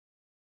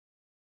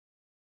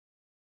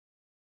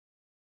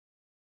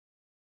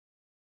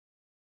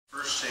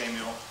1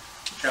 Samuel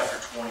chapter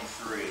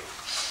 23.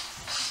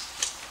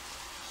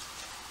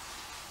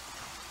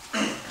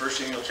 1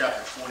 Samuel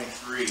chapter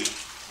 23.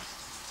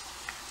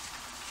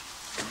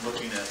 I'm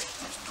looking at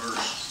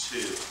verse 2.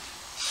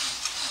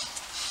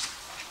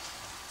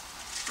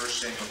 1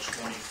 Samuel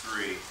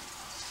 23. In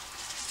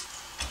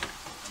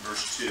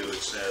verse 2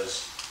 it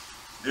says,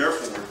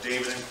 "Therefore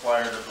David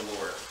inquired of the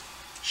Lord,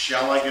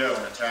 shall I go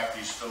and attack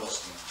these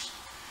Philistines?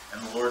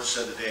 And the Lord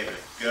said to David,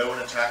 go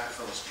and attack the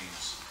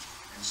Philistines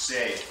and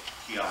save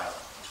Key Island."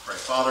 Let's pray.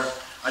 Father,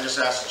 I just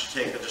ask that you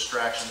take the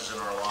distractions in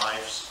our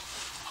lives,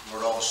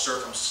 Lord, all the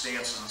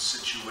circumstances and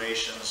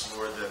situations,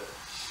 Lord, that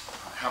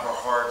have our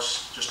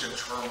hearts just in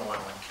turmoil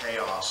and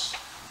chaos,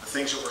 the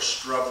things that we're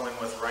struggling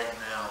with right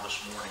now this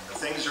morning, the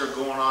things that are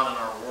going on in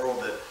our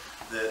world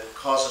that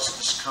cause us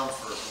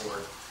discomfort,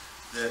 Lord,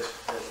 that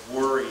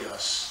worry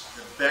us,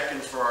 that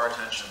beckon for our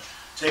attention.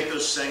 Take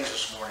those things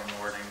this morning,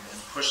 Lord,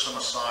 and push them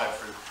aside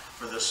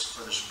for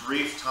this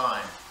brief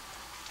time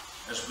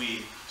as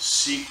we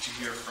seek to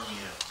hear from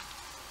you.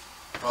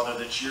 Father,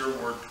 that your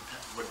word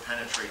would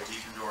penetrate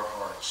deep into our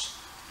hearts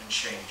and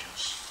change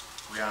us.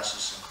 We ask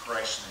this in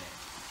Christ's name.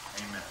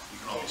 Amen. You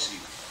can all be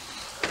seated.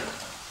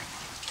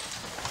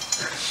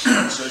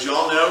 So as you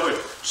all know, we're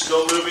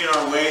still moving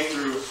our way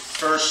through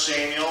 1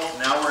 Samuel.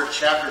 Now we're at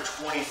chapter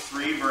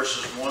 23,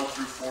 verses 1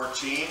 through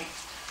 14.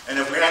 And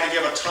if we had to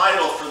give a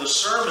title for the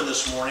sermon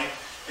this morning,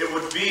 it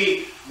would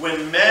be,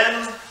 When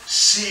Men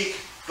Seek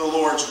the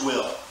Lord's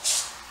Will.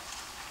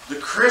 The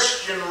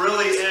Christian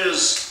really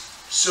is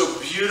so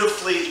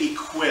beautifully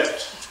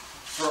equipped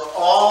for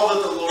all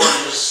that the Lord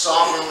has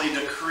sovereignly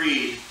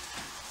decreed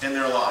in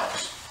their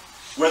lives.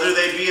 Whether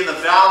they be in the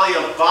valley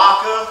of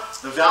Baca,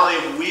 the valley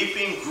of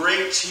weeping,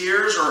 great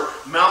tears, or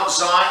Mount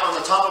Zion, on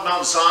the top of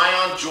Mount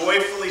Zion,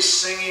 joyfully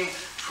singing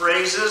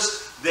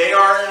praises, they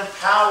are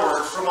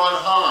empowered from on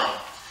high.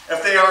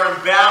 If they are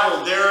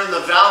embattled, they're in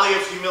the valley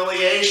of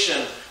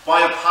humiliation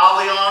by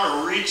Apollyon,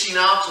 or reaching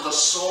out to the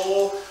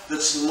soul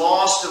that's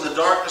lost in the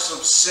darkness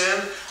of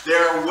sin. They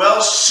are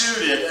well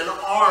suited and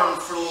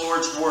armed for the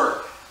Lord's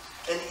work.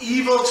 In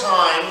evil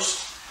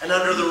times, and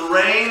under the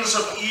reigns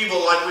of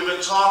evil, like we've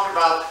been talking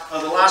about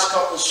the last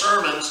couple of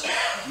sermons,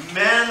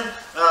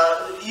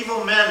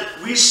 evil men,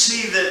 we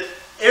see that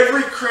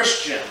every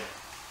Christian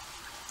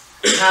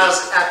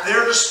has at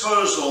their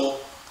disposal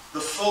the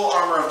full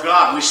armor of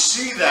God. We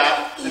see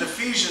that in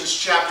Ephesians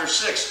chapter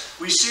 6.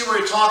 We see where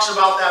he talks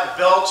about that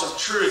belt of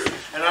truth.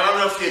 And I don't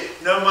know if you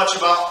know much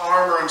about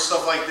armor and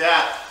stuff like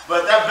that,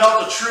 but that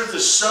belt of truth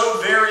is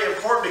so very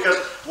important because,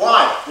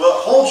 why? Well,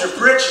 it holds your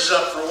britches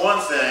up for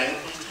one thing,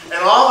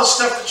 and all the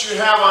stuff that you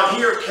have on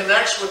here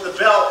connects with the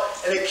belt,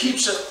 and it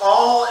keeps it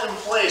all in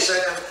place.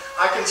 And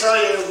I can tell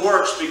you it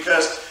works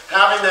because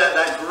having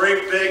that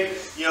great big,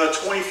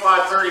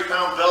 25,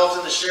 30-pound belt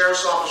in the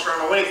sheriff's office around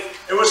my waist,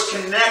 it was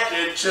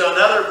connected to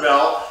another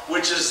belt,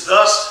 which is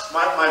thus,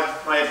 my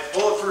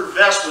bulletproof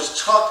vest was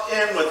tucked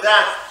in with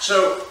that.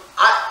 So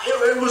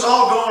it was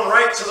all going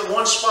right to the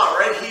one spot,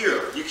 right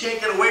here. You can't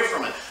get away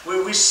from it.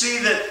 We see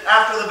that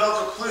after the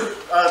belt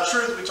of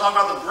truth, we talk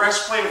about the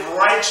breastplate of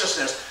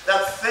righteousness,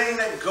 that thing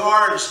that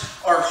guards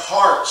our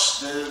hearts,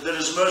 that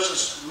is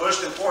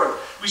most important.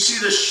 We see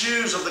the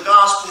shoes of the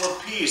gospel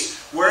of peace.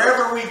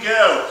 Wherever we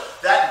go,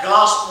 that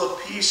gospel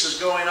of peace is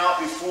going out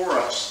before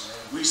us.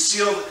 We see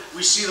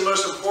the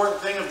most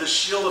important thing of the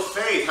shield of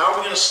faith. How are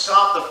we going to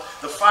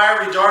stop the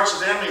fiery darts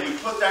of the enemy? We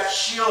put that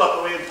shield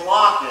up and we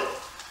block it.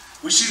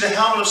 We see the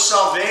helmet of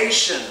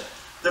salvation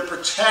that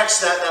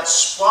protects that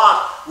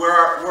spot where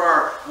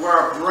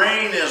our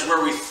brain is,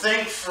 where we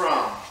think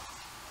from.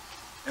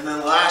 And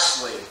then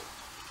lastly,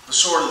 the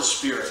sword of the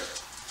Spirit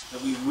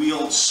that we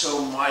wield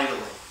so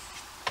mightily.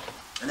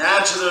 And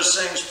add to those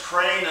things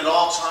praying at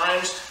all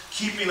times,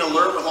 keeping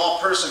alert with all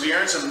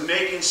perseverance, and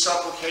making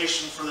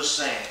supplication for the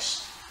saints.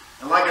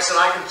 And like I said,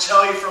 I can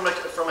tell you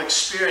from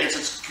experience,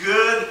 it's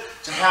good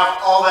to have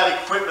all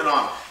that equipment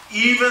on,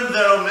 even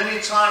though many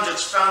times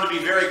it's found to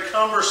be very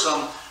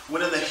cumbersome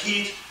when in the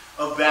heat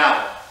of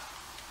battle.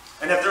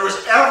 And if there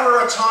was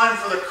ever a time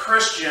for the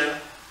Christian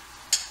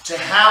to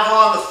have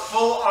on the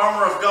full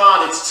armor of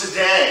God, it's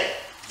today.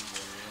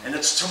 And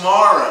it's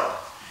tomorrow.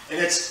 And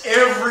it's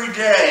every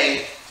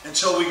day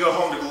until we go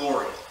home to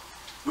glory.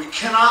 We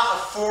cannot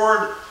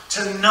afford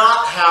to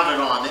not have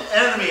it on. The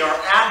enemy, our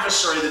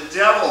adversary, the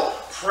devil,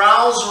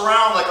 prowls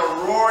around like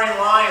a roaring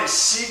lion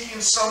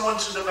seeking someone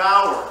to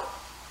devour.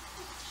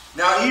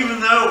 Now, even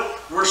though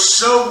we're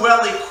so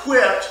well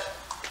equipped,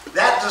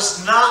 that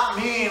does not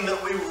mean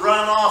that we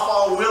run off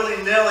all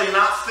willy-nilly,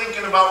 not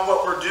thinking about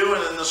what we're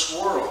doing in this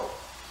world.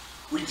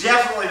 We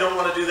definitely don't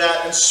want to do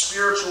that in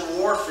spiritual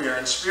warfare,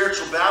 in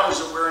spiritual battles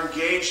that we're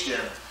engaged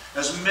in.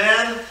 As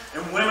men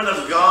and women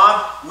of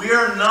God, we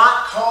are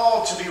not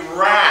called to be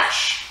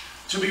rash,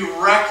 to be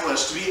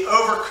reckless, to be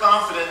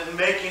overconfident in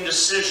making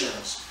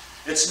decisions.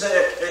 It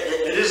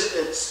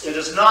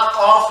is not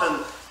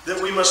often that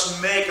we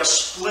must make a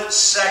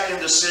split-second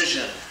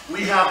decision.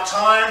 We have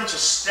time to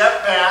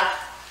step back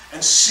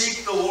and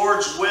seek the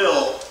Lord's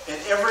will in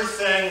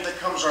everything that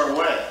comes our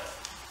way.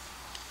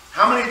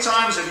 How many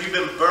times have you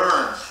been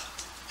burned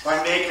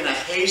by making a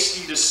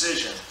hasty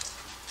decision?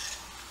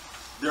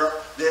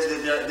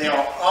 They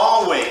are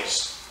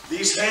always,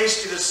 these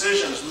hasty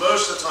decisions,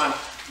 most of the time,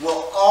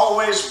 will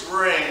always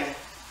bring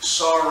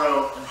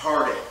sorrow and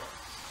heartache.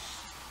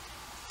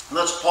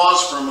 Let's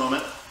pause for a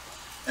moment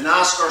and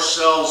ask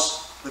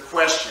ourselves the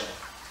question: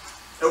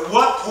 at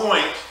what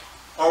point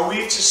are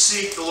we to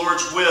seek the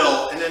Lord's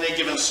will in any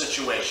given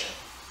situation?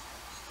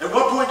 At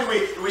what point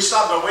do we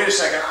stop and go, wait a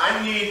second,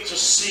 I need to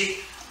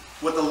seek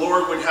what the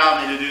Lord would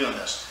have me to do in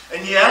this?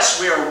 And yes,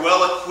 we are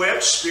well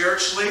equipped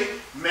spiritually,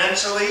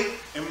 mentally,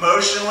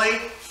 emotionally,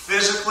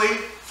 physically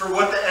for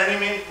what the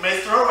enemy may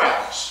throw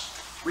at us.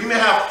 We may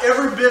have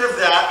every bit of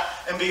that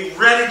and be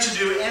ready to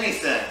do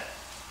anything.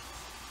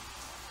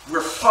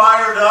 We're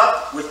fired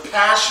up with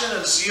passion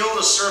and zeal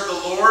to serve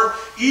the Lord.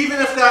 Even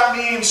if that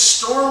means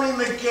storming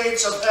the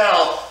gates of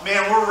hell,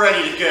 man, we're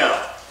ready to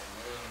go.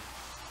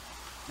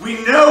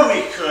 We know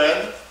we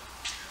could.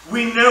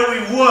 We know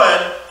we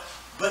would.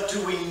 But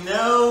do we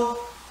know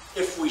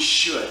if we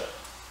should?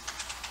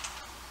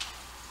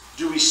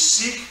 Do we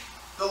seek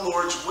the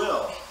Lord's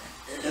will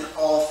in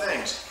all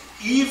things,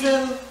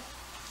 even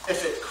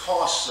if it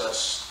costs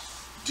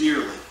us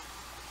dearly?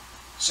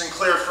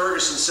 Sinclair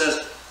Ferguson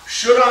says,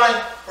 should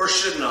I or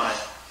shouldn't I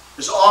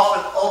is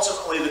often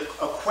ultimately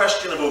a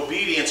question of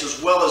obedience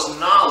as well as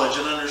knowledge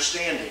and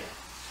understanding.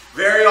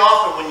 Very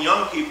often when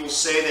young people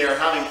say they are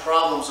having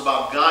problems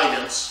about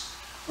guidance,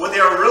 what they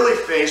are really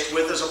faced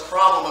with is a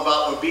problem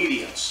about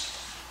obedience.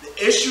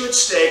 The issue at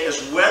stake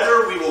is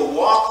whether we will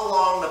walk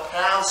along the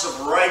paths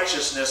of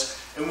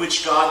righteousness in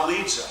which God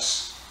leads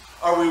us.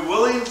 Are we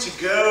willing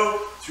to go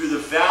through the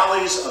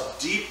valleys of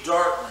deep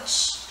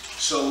darkness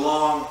so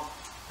long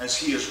as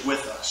He is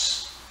with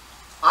us?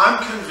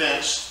 I'm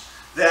convinced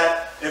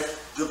that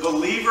if the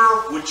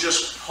believer would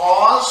just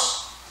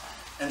pause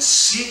and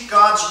seek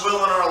God's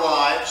will in our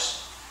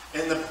lives,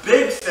 in the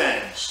big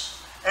things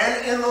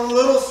and in the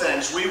little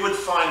things, we would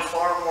find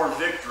far more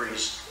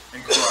victories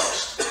in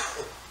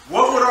Christ.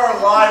 What would our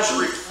lives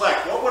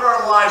reflect? What would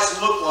our lives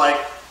look like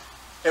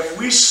if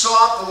we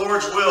sought the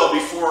Lord's will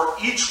before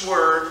each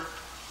word,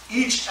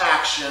 each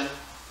action,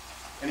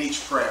 and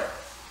each prayer?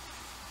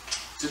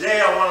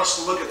 Today I want us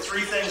to look at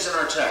three things in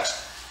our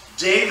text.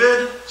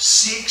 David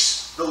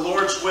seeks the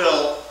Lord's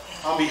will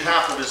on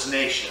behalf of his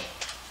nation.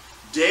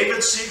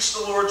 David seeks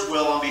the Lord's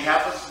will on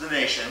behalf of the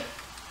nation.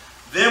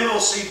 Then we'll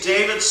see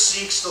David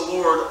seeks the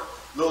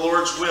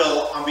Lord's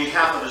will on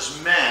behalf of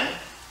his men.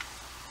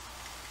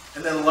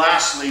 And then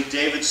lastly,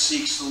 David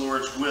seeks the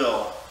Lord's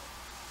will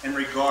in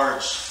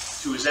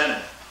regards to his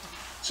enemy.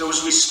 So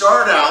as we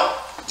start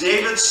out,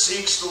 David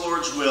seeks the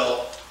Lord's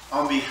will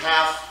on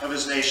behalf of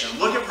his nation.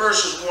 Look at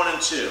verses 1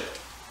 and 2.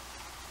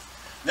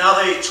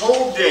 Now they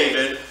told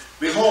David,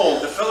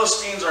 behold, the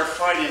Philistines are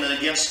fighting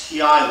against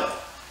Keilah,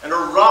 and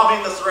are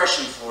robbing the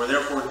threshing floor.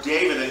 Therefore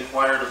David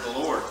inquired of the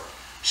Lord,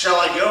 shall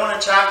I go and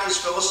attack these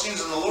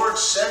Philistines? And the Lord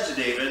said to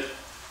David,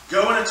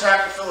 go and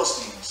attack the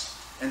Philistines,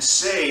 and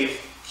save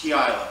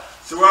Keilah.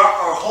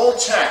 Throughout our whole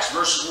text,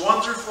 verses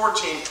 1 through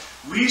 14,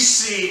 we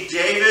see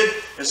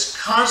David is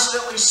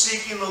constantly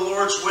seeking the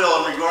Lord's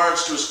will in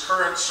regards to his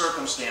current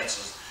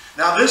circumstances.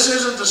 Now this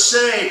isn't to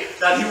say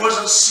that he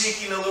wasn't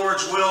seeking the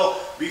Lord's will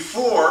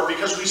before,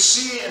 because we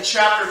see in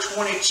chapter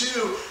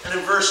 22 and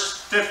in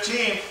verse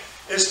 15,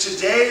 is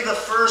today the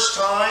first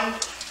time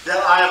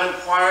that I have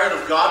inquired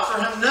of God for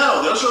him?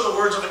 No, those are the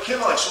words of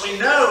Achimelech. So we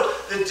know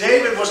that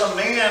David was a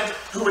man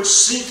who would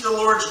seek the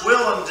Lord's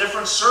will in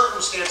different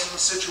circumstances and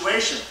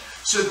situations.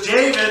 So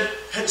David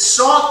had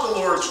sought the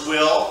Lord's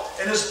will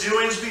in his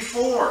doings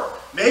before,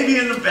 maybe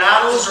in the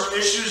battles or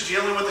issues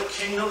dealing with the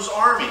kingdom's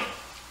army.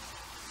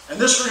 And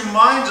this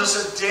reminds us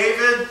that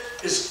David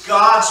is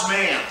God's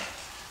man.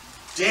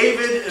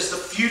 David is the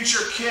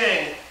future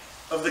king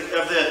of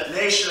the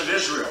nation of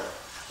Israel.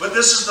 But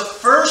this is the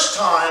first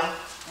time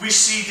we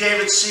see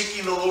David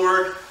seeking the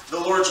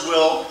Lord's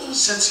will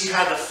since he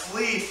had to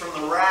flee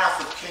from the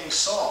wrath of King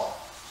Saul.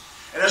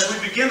 And as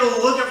we begin to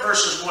look at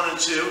verses 1 and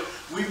 2,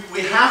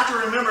 we have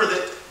to remember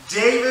that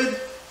David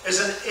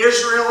is an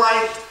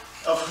Israelite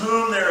of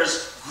whom there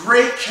is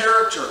great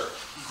character,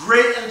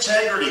 great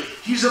integrity.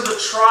 He's of the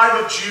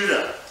tribe of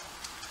Judah.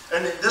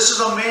 And this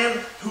is a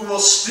man who will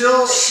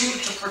still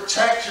seek to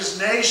protect his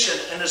nation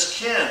and his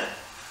kin.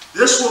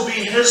 This will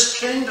be his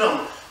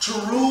kingdom to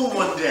rule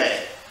one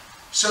day.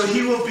 So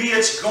he will be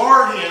its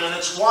guardian and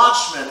its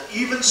watchman,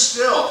 even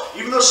still.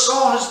 Even though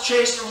Saul has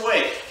chased him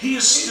away, he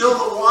is still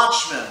the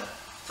watchman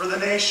for the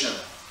nation.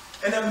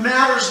 And it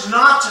matters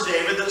not to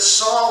David that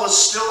Saul is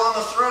still on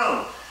the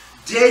throne.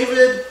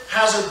 David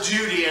has a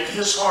duty in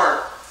his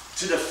heart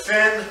to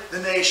defend the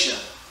nation.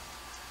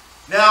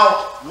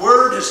 Now,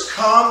 word has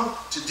come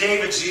to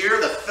David's ear.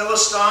 The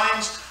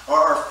Philistines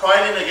are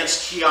fighting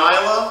against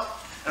Keilah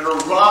and are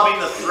robbing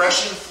the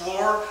threshing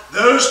floor.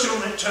 Those to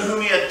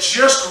whom he had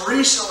just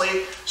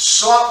recently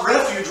sought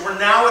refuge were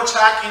now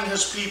attacking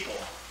his people.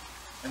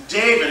 And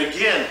David,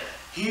 again,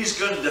 he's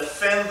going to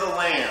defend the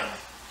land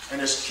and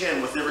his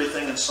kin with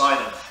everything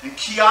inside him. And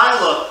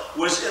Keilah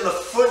was in the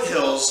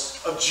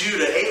foothills of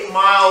Judah, 8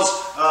 miles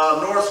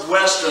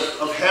northwest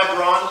of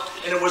Hebron,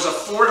 and it was a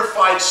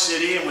fortified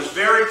city and was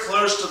very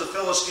close to the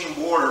Philistine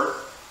border.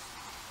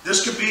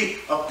 This could be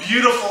a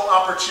beautiful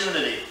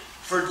opportunity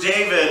for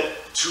David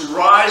to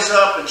rise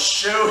up and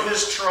show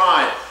his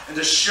tribe and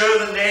to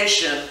show the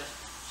nation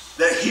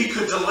that he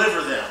could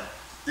deliver them,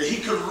 that he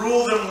could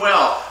rule them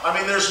well. I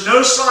mean, there's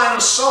no sign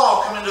of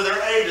Saul coming to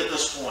their aid at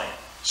this point.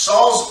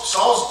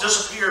 Saul's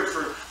disappeared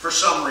for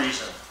some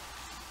reason.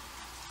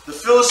 The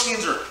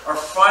Philistines are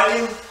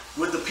fighting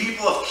with the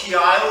people of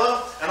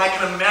Keilah, and I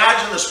can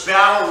imagine this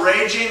battle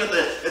raging at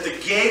the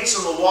gates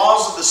and the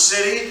walls of the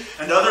city,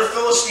 and other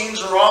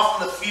Philistines are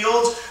off in the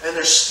fields, and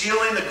they're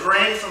stealing the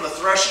grain from the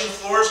threshing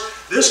floors.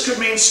 This could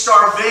mean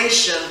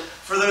starvation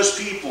for those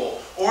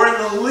people, or in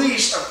the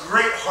least, a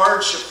great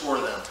hardship for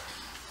them.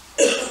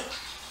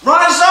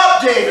 Rise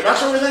up, David!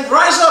 That's what we think.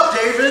 Rise up,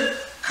 David!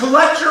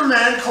 Collect your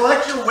men,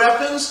 collect your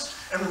weapons,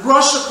 and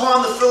rush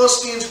upon the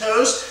Philistines'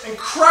 host and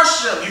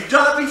crush them. You've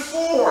done it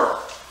before.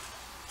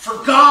 For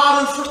God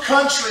and for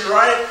country,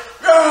 right?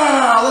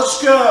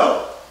 Let's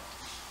go.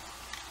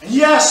 And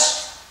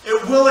yes,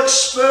 it will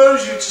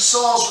expose you to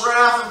Saul's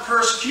wrath and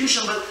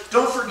persecution, but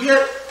don't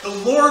forget, the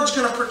Lord's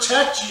going to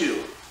protect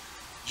you.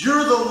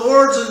 You're the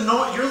Lord's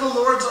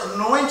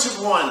anointed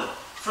one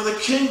for the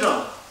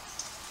kingdom.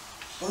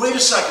 But wait a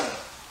second.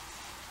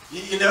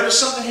 You notice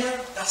something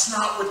here? That's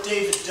not what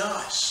David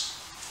does.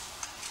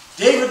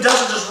 David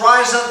doesn't just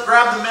rise up,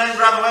 grab the men,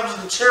 grab the weapons,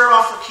 and tear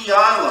off for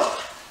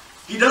Keilah.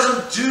 He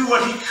doesn't do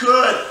what he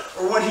could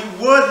or what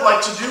he would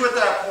like to do at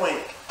that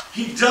point.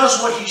 He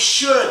does what he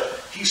should.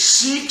 He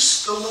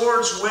seeks the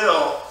Lord's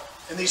will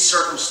in these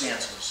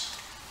circumstances.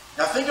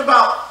 Now think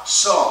about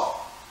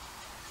Saul.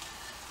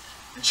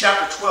 In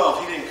chapter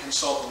 12, he didn't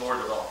consult the Lord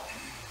at all.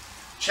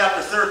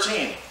 Chapter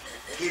 13,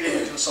 he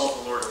didn't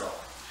consult the Lord at all.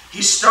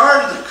 He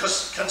started to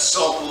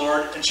consult the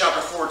Lord in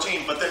chapter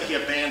 14, but then he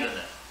abandoned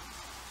it.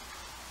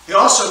 He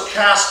also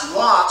cast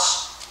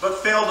lots, but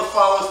failed to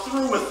follow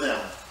through with them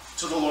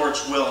to the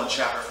Lord's will in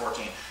chapter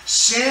 14.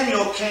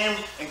 Samuel came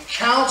and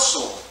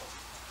counseled.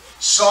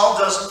 Saul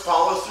doesn't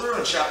follow through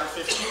in chapter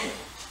 15.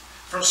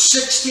 From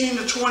 16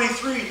 to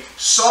 23,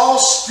 Saul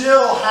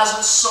still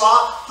hasn't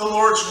sought the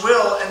Lord's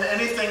will in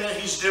anything that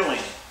he's doing.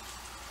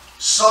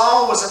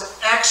 Saul was an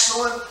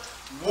excellent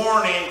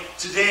warning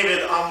to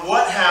David on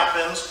what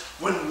happens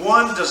when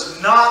one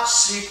does not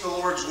seek the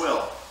Lord's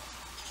will.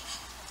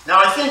 Now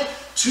I think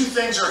two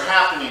things are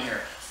happening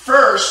here.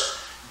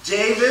 First,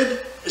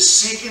 David is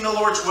seeking the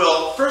Lord's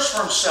will first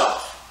for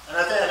himself. And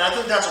I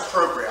think that's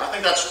appropriate. I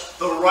think that's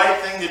the right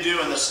thing to do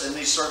in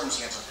these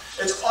circumstances.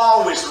 It's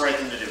always the right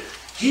thing to do.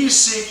 He's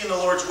seeking the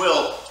Lord's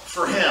will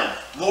for him.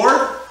 Lord,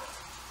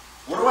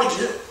 what do I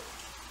do?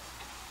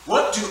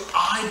 What do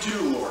I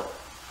do, Lord?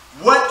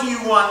 What do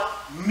you want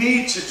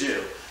me to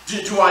do?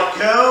 Do I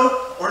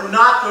go or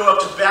not go up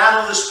to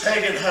battle this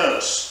pagan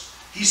host?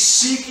 He's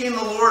seeking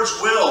the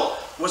Lord's will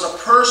was a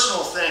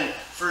personal thing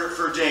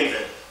for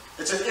David.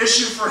 It's an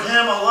issue for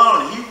him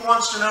alone. He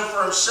wants to know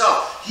for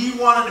himself. He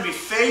wanted to be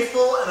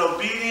faithful and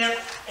obedient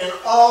in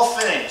all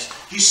things.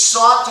 He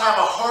sought to have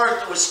a heart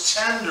that was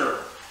tender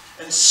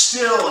and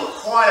still and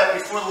quiet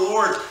before the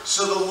Lord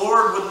so the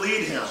Lord would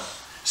lead him.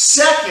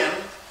 Second,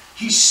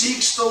 he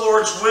seeks the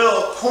Lord's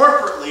will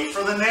corporately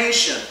for the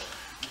nation.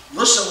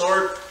 Listen,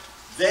 Lord,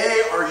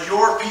 they are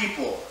your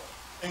people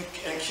in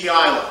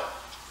Keilah.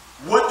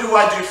 What do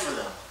I do for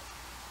them?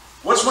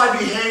 What's my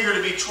behavior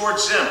to be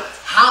towards them?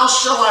 How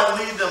shall I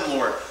lead them,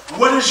 Lord?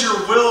 What is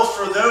your will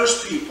for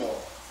those people?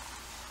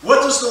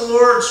 What does the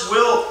Lord's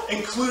will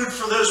include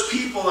for those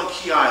people in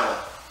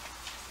Keilah?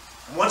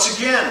 And once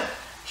again,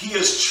 he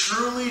is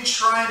truly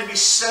trying to be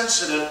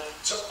sensitive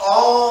to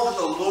all that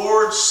the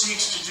Lord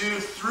seeks to do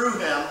through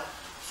him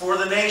for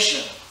the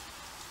nation.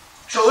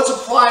 So let's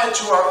apply it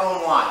to our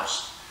own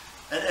lives.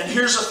 And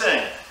here's the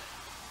thing.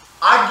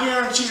 I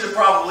guarantee that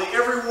probably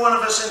every one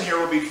of us in here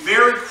will be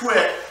very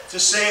quick to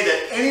say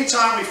that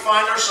anytime we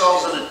find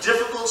ourselves in a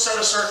difficult set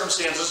of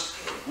circumstances,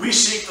 we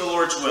seek the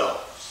Lord's will.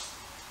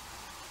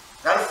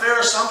 Is that a fair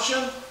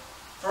assumption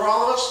for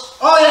all of us?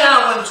 Oh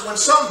yeah, when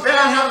something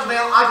bad happens,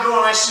 man, I go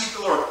and I seek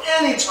the Lord.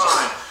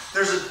 Anytime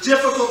there's a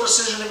difficult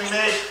decision to be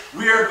made,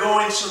 we are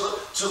going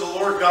to the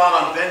Lord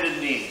God on bended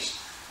knees.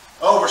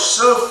 Oh, we're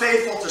so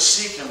faithful to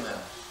seek him then,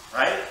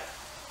 right?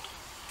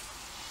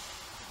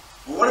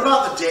 But what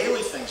about the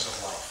daily things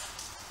of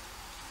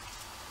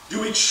life?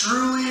 Do we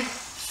truly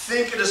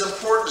think it is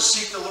important to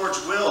seek the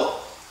Lord's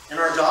will in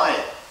our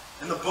diet,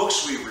 in the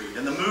books we read,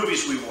 in the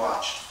movies we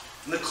watch,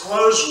 in the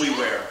clothes we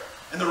wear,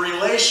 in the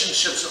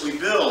relationships that we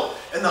build,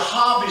 in the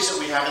hobbies that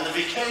we have, in the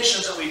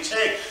vacations that we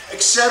take,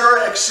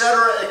 etc.,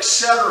 etc.,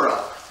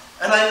 etc.?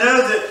 And I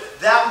know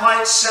that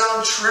might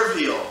sound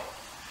trivial.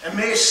 It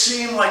may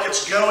seem like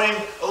it's going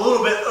a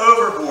little bit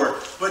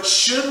overboard, but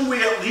shouldn't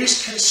we at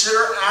least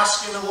consider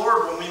asking the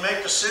Lord when we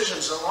make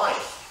decisions in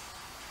life?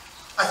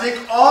 I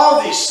think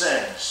all these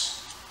things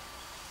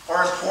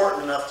are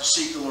important enough to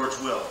seek the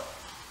Lord's will.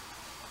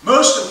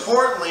 Most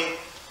importantly,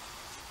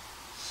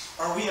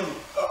 Are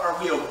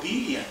we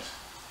obedient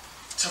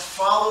to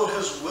follow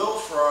His will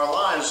for our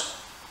lives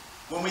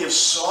when we have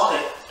sought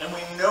it and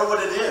we know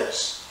what it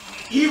is,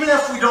 even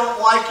if we don't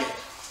like it?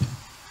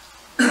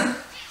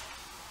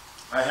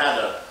 I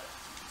had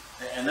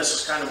and this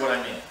is kind of what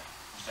I mean,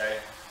 okay?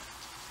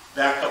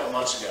 Back a couple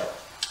months ago,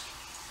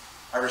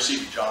 I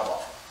received a job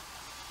offer.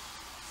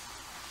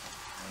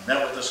 I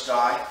met with this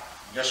guy,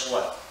 and guess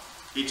what?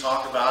 He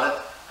talked about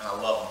it, and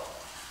I love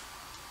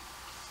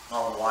my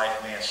wife. My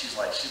wife, man, she's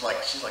like a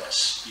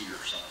spear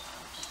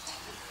sometimes.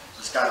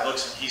 This guy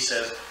looks and he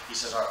says,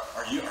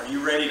 are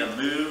you ready to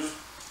move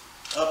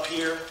up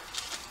here?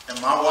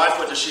 And my wife,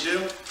 what does she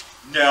do?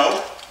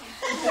 No.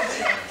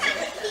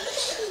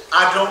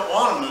 I don't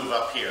want to move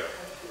up here.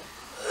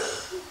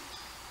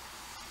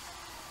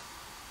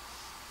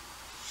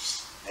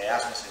 They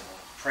asked me, well,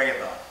 pray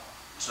about it.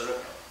 I said,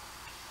 okay.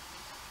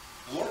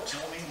 The Lord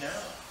told me no.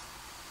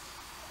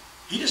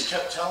 He just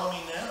kept telling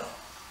me no.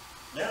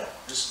 No.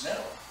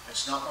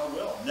 It's not my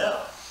will.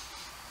 No.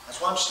 That's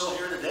why I'm still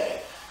here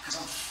today. Because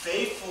I'm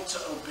faithful to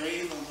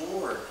obey the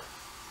Lord.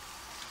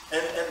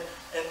 And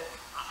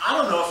I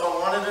don't know if I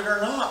wanted it or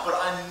not, but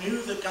I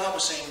knew that God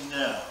was saying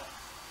no.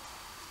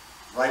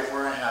 Right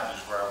where I have you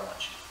is where I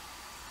want you.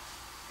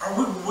 Are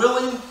we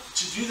willing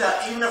to do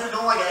that even if we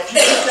don't like it? If you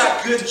get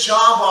that good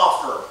job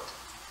offer,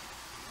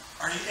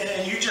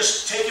 and you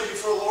just take it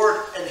before the Lord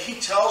and He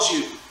tells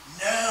you,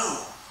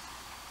 no,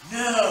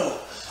 no.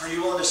 Are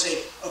you willing to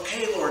say,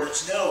 okay, Lord,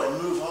 it's no,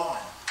 and move on?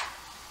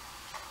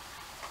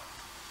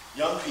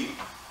 Young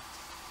people.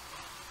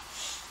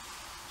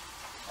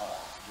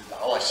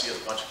 All I see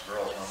is a bunch of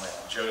girls.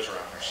 Joe's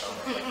around here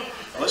somewhere.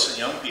 Listen,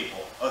 young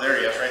people. Oh, there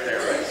he is, right there,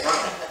 right in front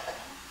of me.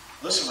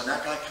 Listen, when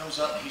that guy comes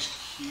up and he's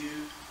cute,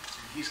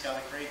 and he's got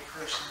a great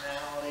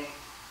personality,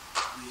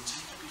 will you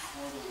take it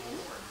before the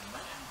Lord and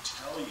let Him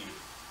tell you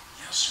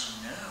yes or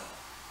no?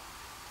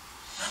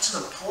 That's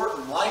an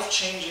important,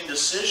 life-changing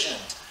decision.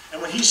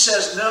 And when He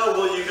says no,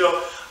 will you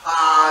go,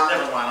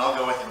 never mind, I'll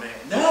go with Him.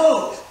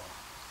 No!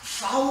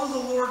 Follow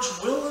the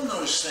Lord's will in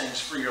those things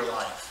for your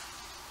life.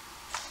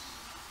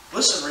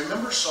 Listen,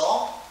 remember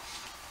Saul?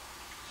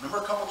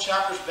 Remember a couple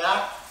chapters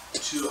back?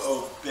 To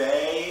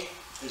obey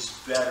is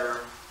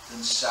better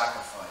than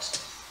sacrifice.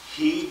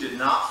 He did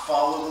not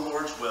follow the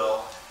Lord's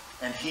will,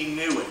 and he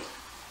knew it.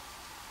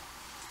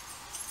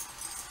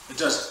 It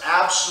does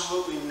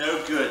absolutely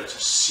no good to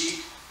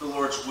seek the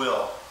Lord's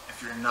will if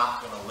you're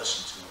not going to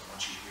listen to it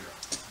once you hear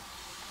it.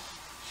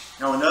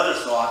 Now another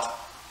thought,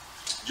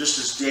 just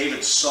as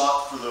David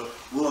sought for the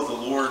will of the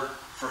Lord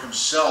for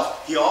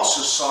himself, he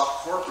also sought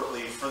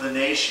corporately for the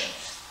nation.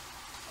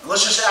 And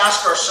let's just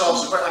ask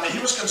ourselves, he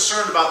was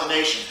concerned about the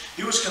nation.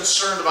 He was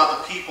concerned about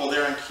the people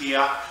there in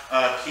Keilah.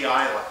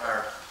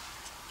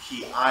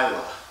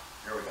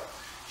 There we go.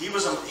 He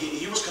was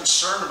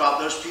concerned about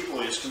those people.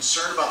 He was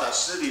concerned about that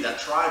city, that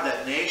tribe,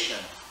 that nation.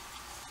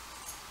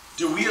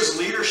 Do we as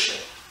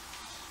leadership,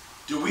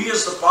 do we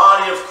as the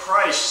body of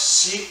Christ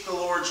seek the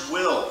Lord's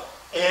will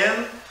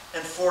in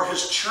and for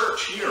His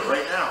church here,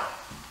 right now?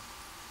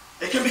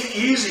 It can be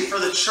easy for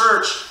the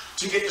church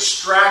to get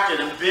distracted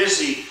and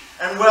busy,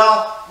 and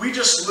we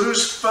just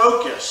lose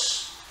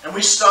focus, and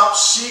we stop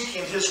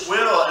seeking His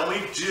will, and we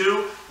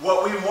do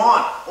what we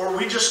want, or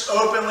we just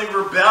openly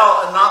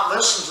rebel and not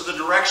listen to the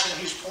direction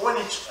He's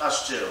pointing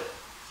us to.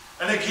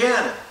 And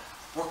again,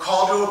 we're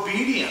called to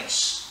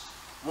obedience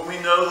when we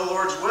know the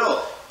Lord's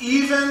will,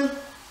 even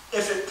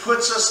if it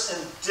puts us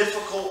in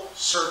difficult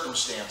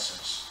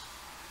circumstances.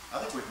 I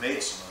think we've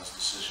made some of those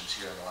decisions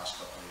here in the last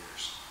couple of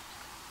years.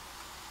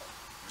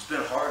 It's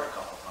been hard a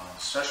couple of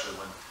times, especially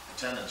when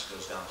attendance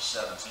goes down to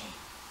 17.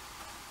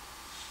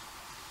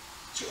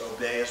 To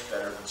obey is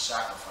better than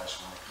sacrifice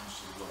when it comes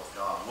to the will of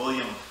God.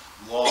 William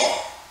Law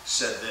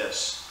said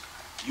this: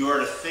 you are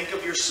to think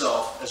of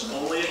yourself as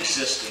only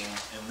existing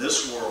in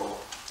this world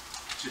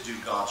to do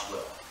God's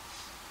will.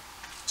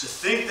 To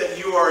think that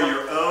you are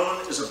your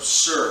own is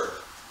absurd,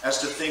 as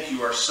to think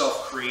you are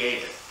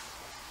self-created.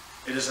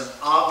 It is an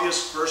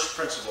obvious first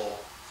principle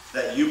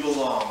that you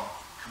belong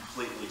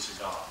completely to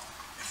God.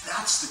 If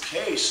that's the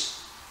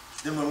case,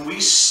 then when we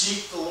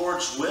seek the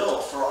Lord's will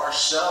for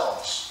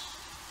ourselves,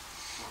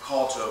 we're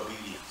called to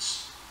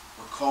obedience.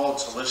 We're called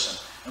to listen.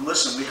 And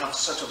listen, we have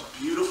such a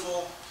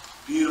beautiful,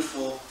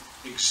 beautiful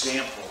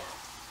example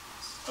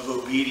of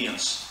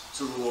obedience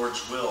to the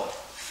Lord's will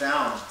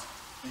found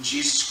in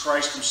Jesus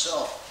Christ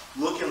Himself.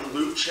 Look in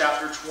Luke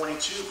chapter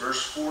 22,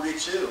 verse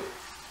 42.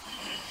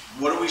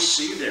 What do we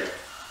see there?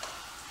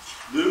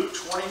 Luke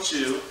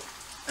 22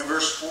 and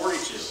verse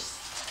 42.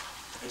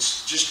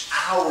 It's just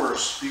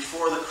hours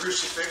before the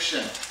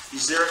crucifixion.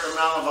 He's there at the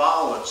Mount of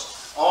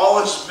Olives. All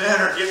His men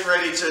are getting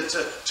ready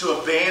to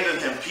abandon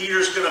Him.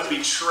 Peter's going to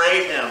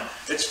betray Him.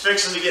 It's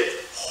fixing to get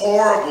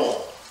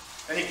horrible.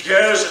 And he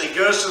goes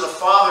to the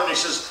Father and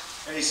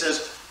he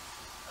says,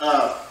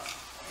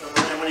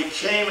 and when he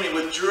came and he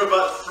withdrew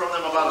from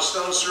them about a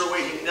stone's throw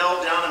away, he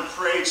knelt down and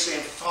prayed,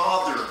 saying,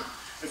 Father,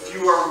 if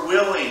you are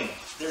willing,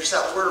 there's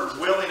that word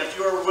willing, if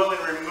you are willing,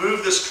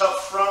 remove this cup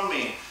from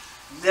me.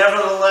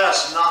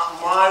 Nevertheless, not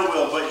my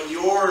will, but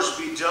yours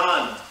be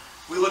done.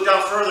 We look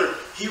down further.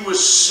 He was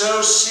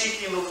so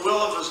seeking the will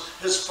of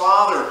his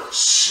Father,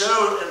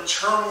 so in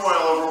turmoil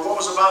over what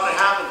was about to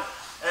happen.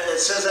 And it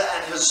says that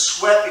and his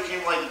sweat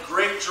became like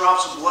great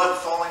drops of blood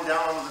falling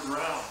down onto the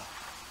ground.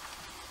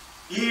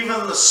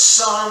 Even the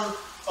Son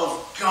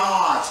of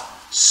God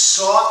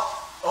sought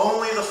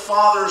only the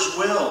Father's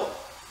will.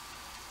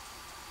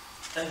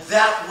 And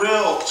that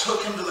will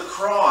took him to the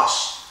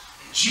cross.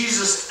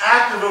 Jesus'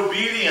 act of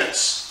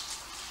obedience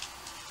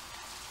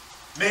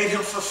made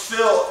him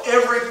fulfill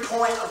every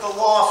point of the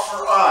law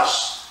for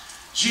us.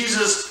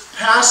 Jesus'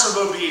 passive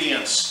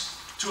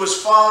obedience to his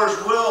Father's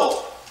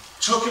will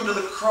took him to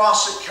the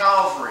cross at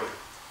Calvary.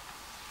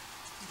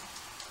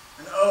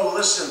 And oh,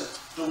 listen,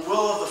 the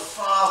will of the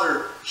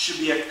Father should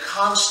be a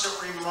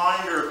constant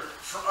reminder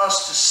for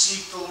us to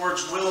seek the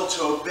Lord's will,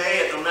 to obey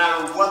it no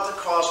matter what the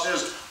cost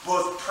is,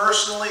 both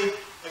personally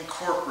and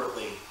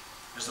corporately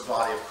as the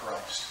body of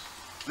Christ.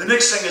 The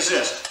next thing is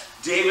this.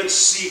 David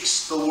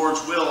seeks the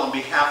Lord's will on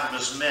behalf of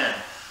his men.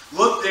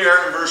 Look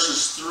there in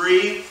verses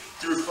 3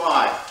 through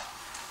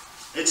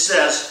 5. It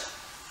says,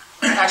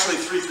 actually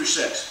 3 through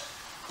 6.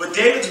 But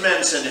David's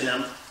men said to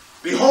him,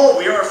 Behold,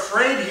 we are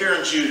afraid here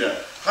in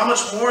Judah. How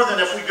much more than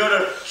if we go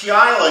to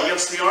Keilah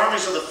against the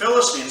armies of the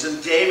Philistines?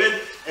 And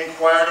David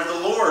inquired of the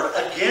Lord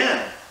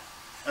again.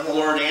 And the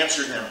Lord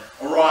answered him,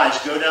 Arise,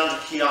 go down to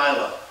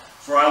Keilah,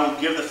 for I will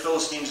give the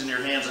Philistines in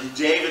your hands. And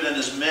David and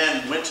his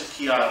men went to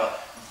Keilah,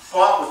 and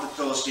fought with the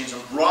Philistines,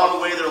 and brought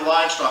away their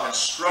livestock, and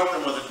struck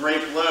them with a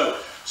great blow.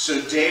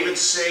 So David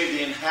saved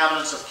the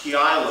inhabitants of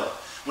Keilah.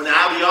 When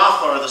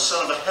Abiathar, the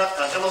son of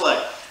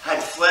Ahimelech,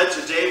 had fled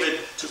to David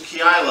to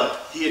Keilah,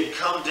 he had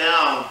come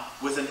down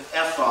with an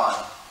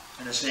ephod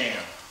in his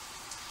hand.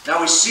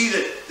 Now we see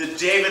that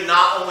David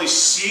not only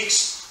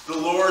seeks the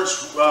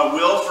Lord's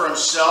will for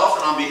himself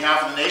and on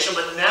behalf of the nation,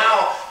 but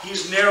now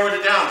he's narrowed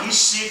it down. He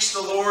seeks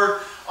the Lord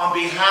on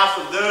behalf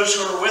of those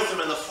who are with him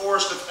in the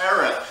forest of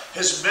Hereth.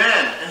 His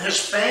men and his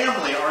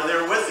family are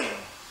there with him.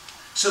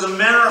 So the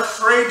men are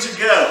afraid to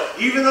go.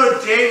 Even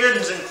though David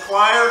has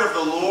inquired of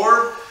the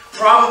Lord,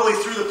 probably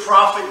through the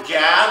prophet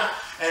Gad,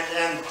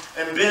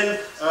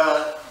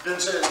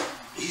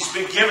 he's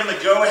been given the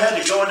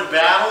go-ahead to go into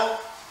battle,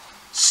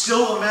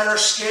 still the men are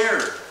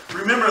scared.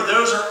 Remember,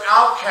 those are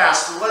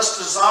outcasts, the less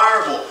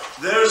desirable,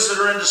 those that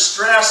are in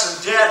distress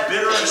and dead,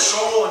 bitter in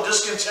soul and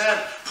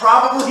discontent.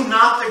 Probably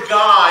not the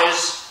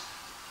guys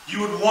you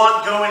would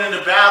want going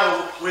into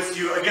battle with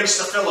you against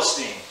the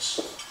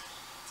Philistines.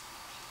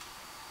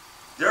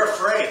 They're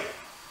afraid.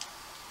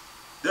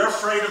 They're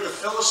afraid of the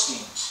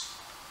Philistines.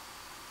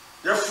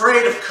 They're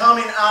afraid of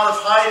coming out of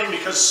hiding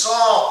because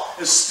Saul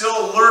is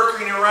still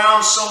lurking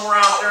around somewhere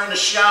out there in the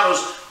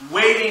shadows,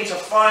 waiting to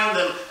find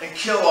them and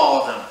kill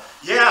all of them.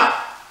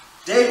 Yeah,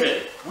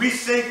 David, we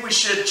think we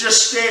should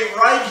just stay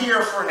right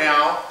here for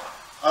now.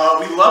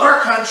 We love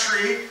our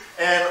country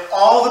and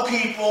all the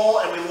people,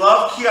 and we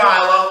love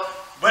Keilah,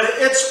 but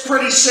it's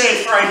pretty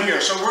safe right here.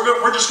 So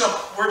we're just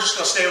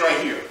gonna stay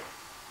right here.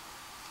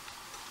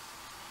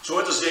 So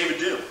what does David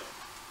do?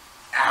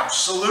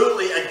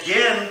 Absolutely,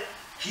 again,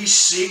 he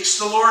seeks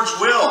the Lord's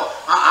will.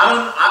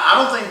 I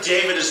don't think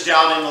David is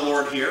doubting the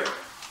Lord here.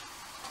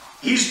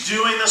 He's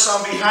doing this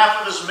on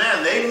behalf of his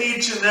men. They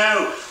need to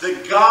know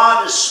that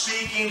God is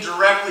speaking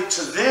directly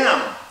to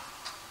them.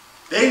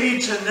 They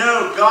need to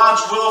know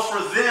God's will for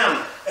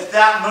them at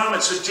that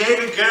moment. So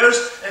David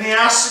goes and he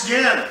asks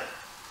again,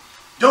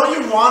 don't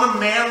you want a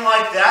man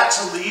like that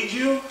to lead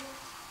you?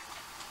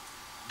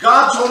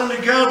 God told him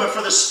to go, but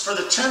for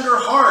the tender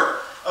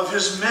heart of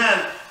his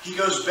men, he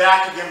goes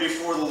back again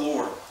before the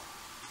Lord.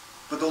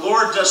 But the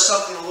Lord does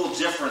something a little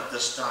different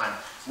this time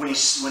when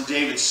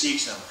David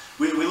seeks him.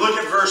 We look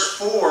at verse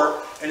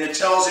 4, and it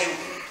tells him,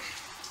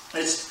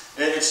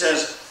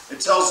 it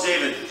tells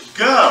David,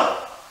 go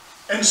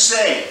and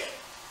save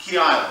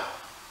Keilah.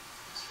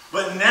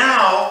 But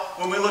now,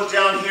 when we look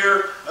down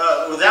here,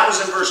 well, that was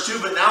in verse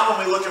 2, but now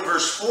when we look in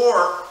verse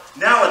 4,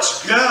 now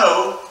it's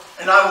go,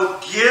 and I will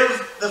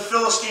give the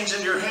Philistines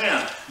in your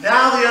hand.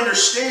 Now they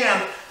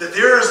understand that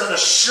there is an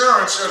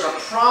assurance, there's a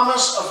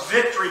promise of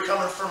victory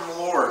coming from the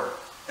Lord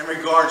in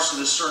regards to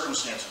the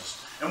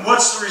circumstances. And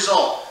what's the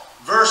result?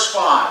 Verse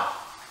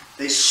 5.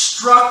 They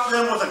struck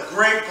them with a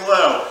great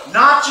blow.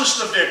 Not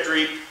just a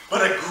victory,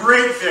 but a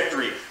great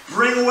victory.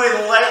 Bring away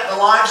the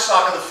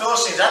livestock of the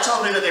Philistines. That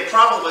tells me that they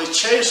probably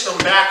chased them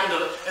back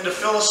into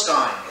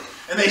Philistine.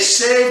 And they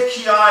saved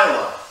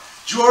Keilah.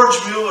 George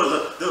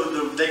Mueller,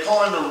 they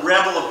call him the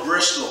Rebel of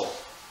Bristol,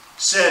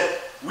 said,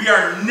 we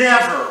are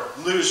never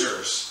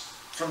losers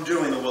from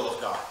doing the will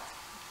of God.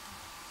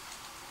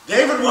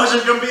 David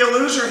wasn't going to be a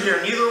loser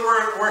here. Neither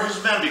were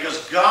his men,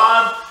 because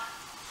God,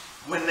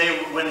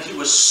 when he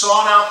was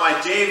sought out by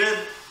David,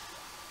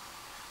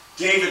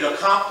 David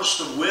accomplished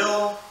the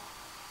will,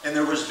 and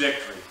there was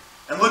victory.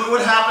 And look at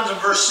what happens in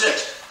verse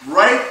 6.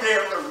 Right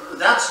there,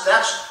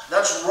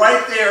 that's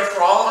right there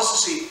for all of us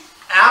to see.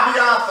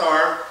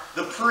 Abiathar,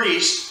 the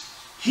priest,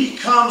 he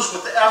comes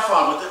with the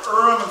ephod, with the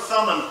Urim and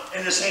Thummim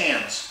in his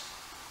hands.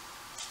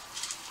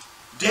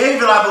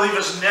 David, I believe,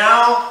 is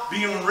now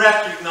being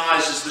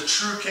recognized as the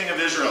true king of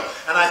Israel.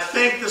 And I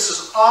think this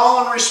is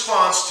all in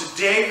response to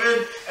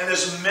David and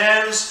his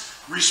men's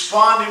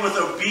responding with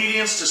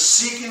obedience to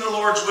seeking the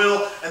Lord's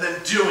will and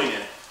then doing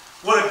it.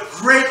 What a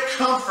great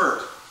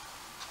comfort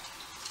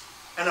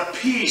and a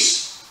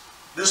peace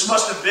this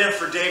must have been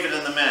for David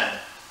and the men,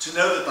 to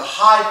know that the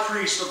high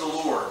priest of the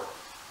Lord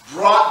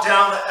brought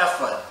down the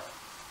ephod,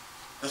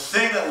 the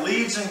thing that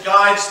leads and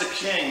guides the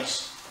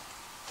kings,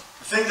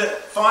 the thing that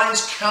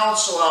finds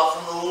counsel out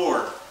from the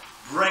Lord,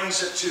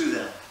 brings it to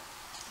them.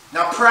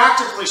 Now,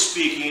 practically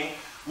speaking,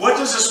 what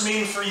does this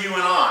mean for you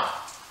and I?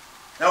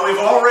 Now, we've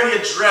already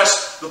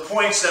addressed the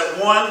points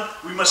that, one,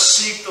 we must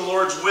seek the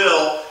Lord's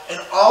will in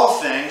all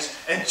things,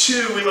 and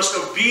two, we must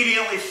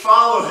obediently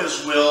follow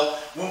his will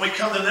when we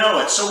come to know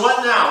it. So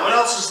what now? What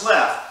else is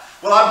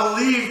left? Well, I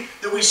believe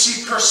that we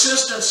see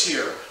persistence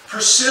here.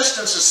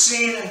 Persistence is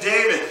seen in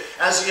David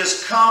as he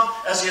has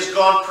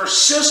gone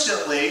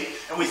persistently,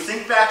 and we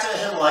think back to a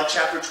hymn like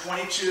chapter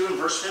 22 and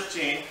verse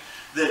 15,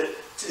 that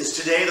is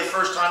today the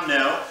first time,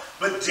 no.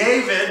 But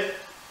David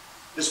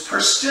is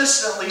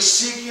persistently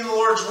seeking the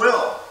Lord's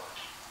will.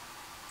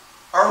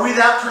 Are we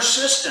that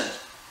persistent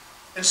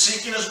in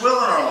seeking his will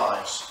in our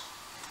lives?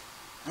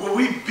 Will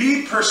we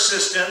be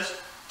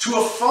persistent to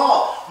a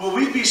fault? Will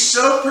we be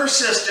so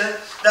persistent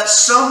that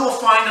some will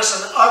find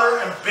us an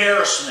utter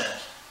embarrassment?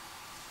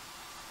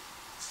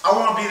 I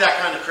want to be that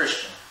kind of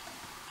Christian.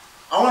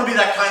 I want to be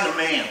that kind of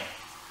man.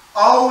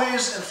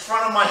 Always in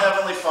front of my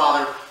Heavenly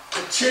Father,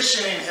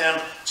 petitioning him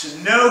to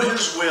know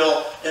his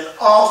will in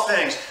all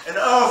things. And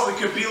oh, if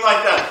we could be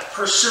like that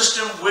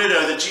persistent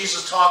widow that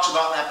Jesus talks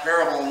about in that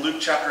parable in Luke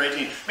chapter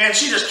 18. Man,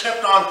 she just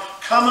kept on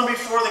coming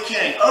before the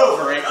king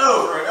over and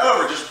over and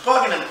over, just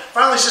bugging him.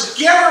 Finally says,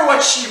 give her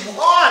what she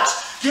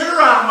wants. Get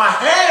her out of my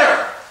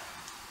hair.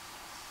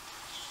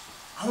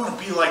 I want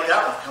to be like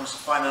that when it comes to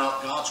finding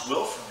out God's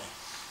will for me.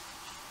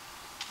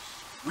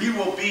 We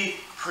will be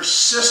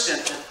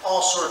persistent in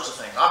all sorts of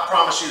things. I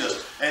promise you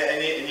this.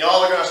 And you're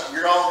all going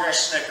to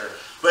snicker.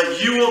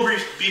 But you will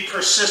be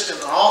persistent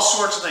in all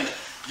sorts of things.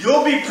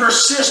 You'll be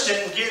persistent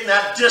in getting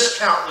that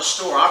discount in the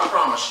store. I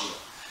promise you.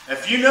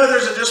 If you know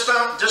there's a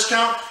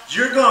discount,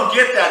 you're going to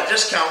get that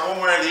discount one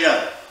way or the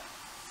other.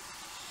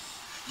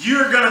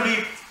 You're going to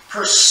be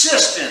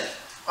persistent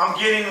on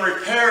getting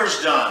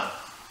repairs done.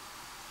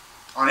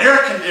 On air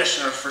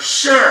conditioners, for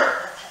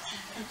sure.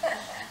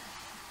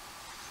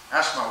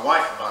 Ask my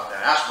wife about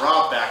that. Ask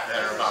Rob back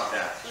there about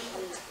that.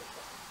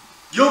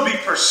 You'll be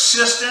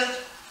persistent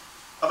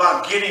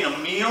about getting a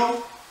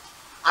meal.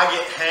 I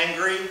get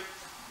hangry.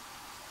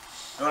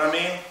 Know what I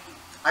mean?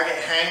 I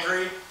get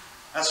hangry.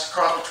 That's the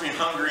cross between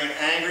hungry and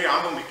angry.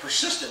 I'm going to be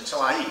persistent until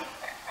I eat.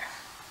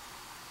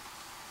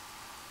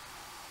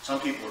 Some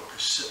people are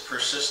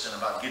persistent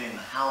about getting the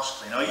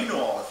house clean. Oh, you know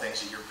all the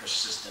things that you're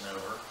persistent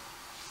over.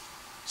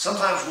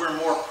 Sometimes we're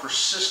more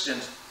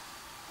persistent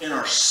in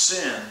our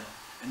sin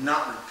and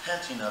not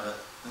repenting of it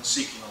than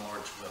seeking the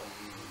Lord's will.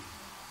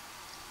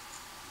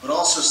 But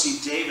also see,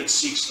 David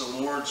seeks the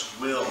Lord's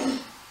will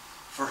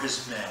for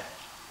his men.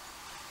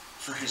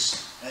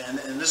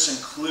 And this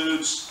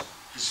includes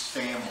his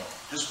family.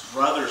 His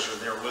brothers are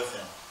there with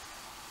him.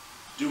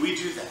 Do we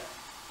do that?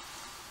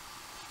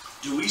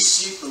 Do we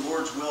seek the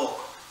Lord's will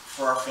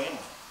for our family?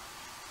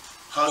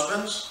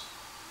 Husbands,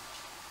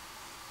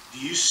 do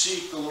you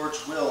seek the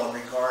Lord's will in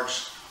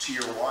regards to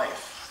your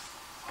wife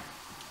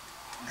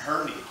and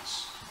her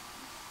needs?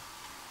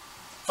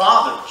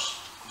 Fathers,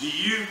 do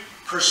you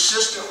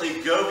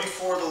persistently go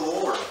before the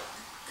Lord,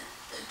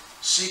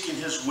 seeking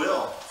his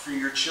will for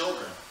your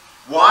children?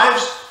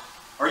 Wives,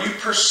 are you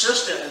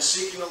persistent in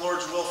seeking the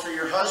Lord's will for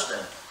your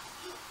husband?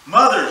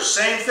 Mothers,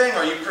 same thing.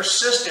 Are you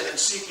persistent in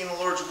seeking the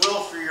Lord's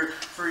will for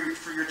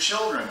your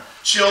children?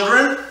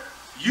 Children,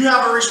 you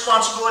have a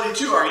responsibility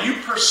too. Are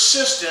you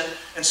persistent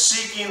in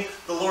seeking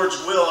the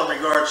Lord's will in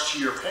regards to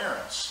your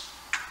parents?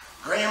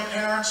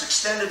 Grandparents,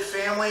 extended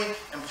family,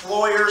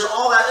 employers,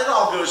 all that, it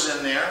all goes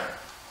in there.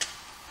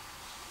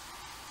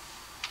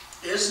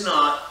 Is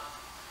not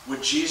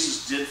what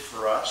Jesus did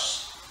for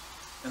us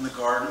in the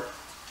garden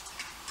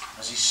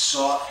as he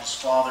sought his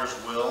Father's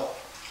will?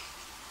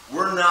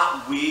 Were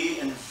not we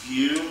in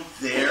view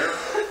there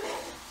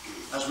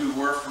as we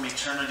were from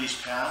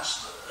eternity's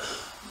past?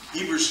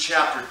 Hebrews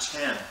chapter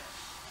 10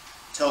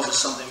 tells us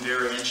something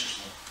very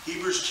interesting.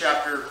 Hebrews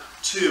chapter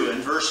 2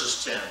 and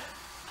verses 10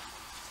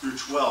 through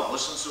 12.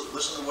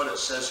 Listen to what it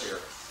says here.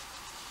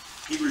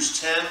 Hebrews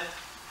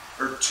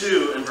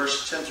 2 and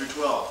verses 10 through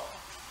 12.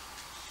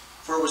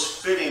 For it was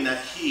fitting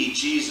that he,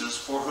 Jesus,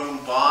 for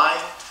whom by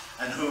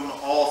and whom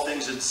all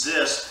things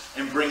exist,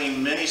 in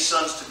bringing many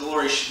sons to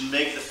glory, should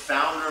make the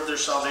founder of their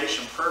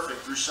salvation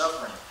perfect through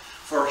suffering.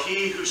 For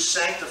he who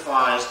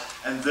sanctifies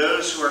and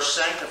those who are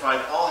sanctified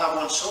all have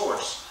one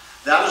source.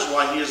 That is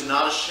why he is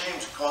not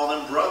ashamed to call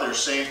them brothers,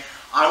 saying,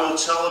 I will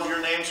tell of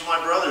your name to my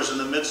brothers. In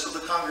the midst of the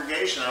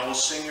congregation I will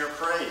sing your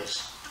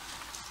praise.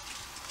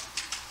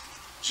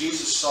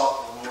 Jesus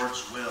sought the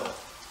Lord's will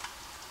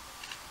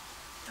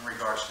in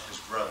regards to his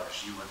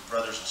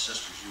brothers and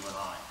sisters, you and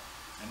I.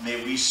 And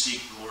may we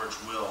seek the Lord's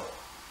will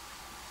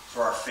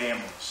for our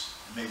families.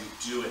 And may we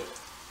do it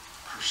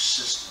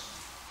persistently.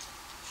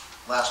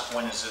 Last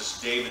point is this: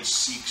 David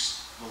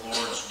seeks the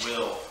Lord's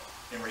will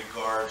in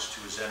regards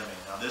to his enemy.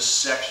 Now this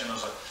section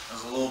is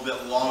a little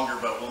bit longer,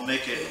 but we'll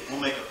make a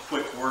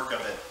quick work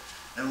of it.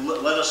 And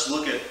let us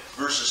look at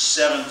verses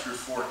 7 through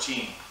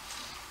 14.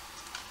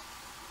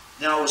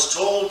 Now it was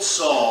told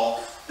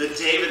Saul that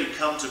David had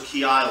come to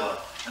Keilah,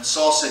 and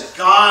Saul said,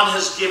 God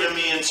has given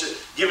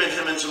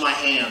him into my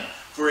hand,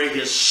 for he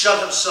has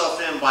shut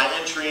himself in by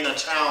entering a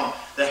town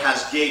that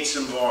has gates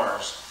and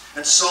bars.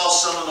 And Saul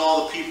summoned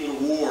all the people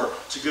to war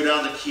to go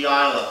down to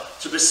Keilah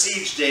to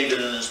besiege David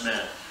and his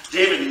men.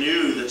 David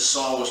knew that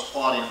Saul was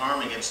plotting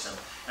harm against him,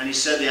 and he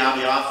said to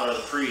Abiathar the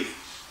priest,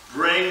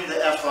 bring the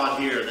ephod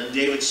here. Then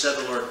David said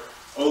to the Lord,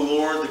 O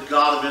Lord, the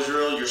God of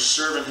Israel, your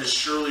servant has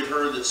surely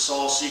heard that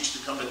Saul seeks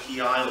to come to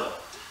Keilah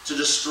to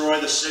destroy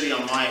the city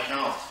on my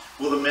account.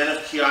 Will the men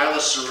of Keilah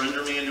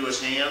surrender me into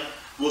his hand?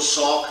 Will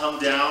Saul come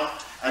down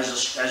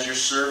as your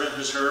servant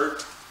has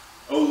heard?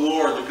 O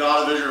Lord, the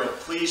God of Israel,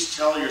 please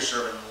tell your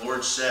servant. And the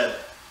Lord said,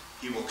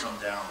 he will come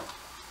down.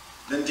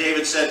 Then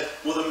David said,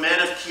 will the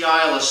men of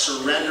Keilah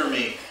surrender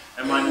me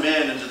and my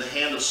men into the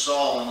hand of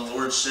Saul? And the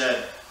Lord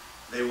said,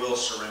 they will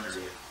surrender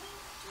you.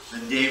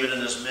 Then David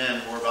and his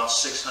men, who were about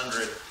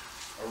 600,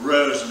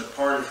 arose and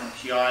departed from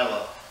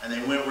Keilah, and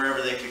they went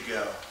wherever they could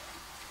go.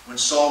 When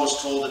Saul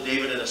was told that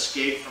David had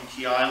escaped from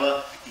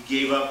Keilah, he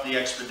gave up the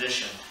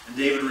expedition. And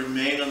David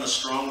remained on the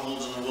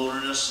strongholds in the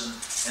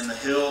wilderness and the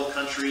hill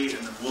country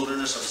and the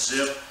wilderness of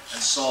Ziph,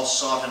 and Saul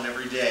sought him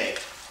every day.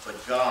 But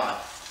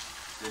God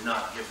did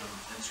not give him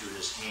into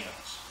his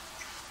hands.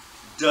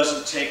 It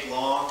doesn't take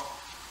long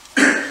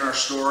in our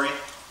story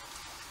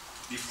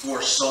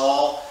before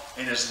Saul,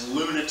 in his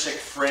lunatic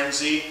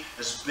frenzy,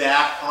 is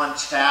back on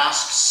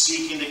task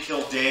seeking to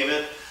kill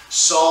David.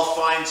 Saul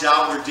finds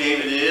out where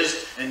David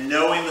is, and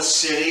knowing the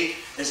city,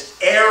 is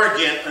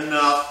arrogant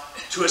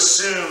enough to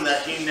assume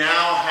that he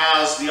now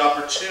has the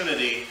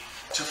opportunity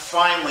to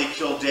finally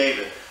kill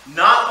David.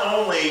 Not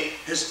only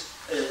his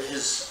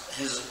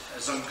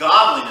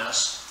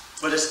ungodliness,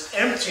 but his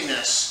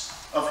emptiness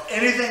of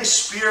anything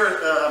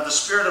of the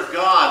Spirit of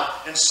God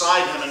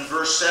inside him in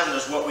verse 7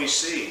 is what we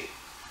see.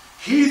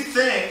 He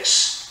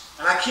thinks,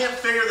 and I can't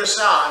figure this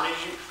out, I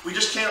mean, we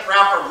just can't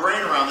wrap our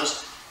brain around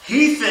this.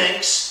 He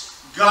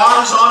thinks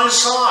God is on his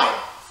side.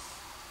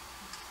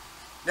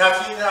 Now,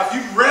 if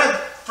you've read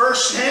 1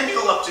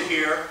 Samuel up to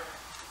here,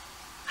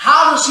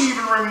 how does he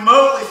even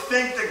remotely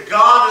think that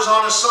God is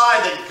on his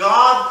side, that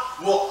God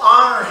will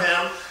honor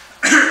him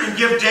and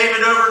give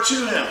David over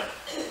to him?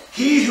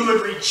 He who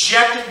had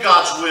rejected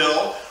God's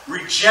will,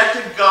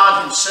 rejected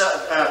God himself,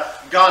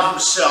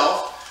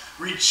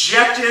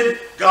 rejected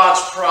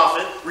God's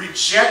prophet,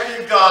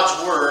 rejected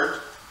God's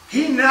word,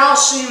 he now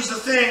seems to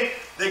think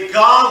that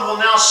God will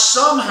now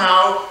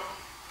somehow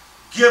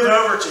give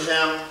over to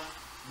him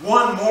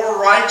one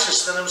more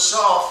righteous than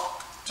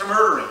himself to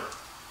murder him.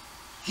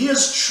 He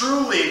has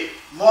truly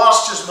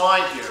lost his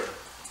mind here.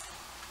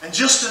 And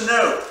just a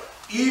note,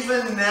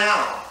 even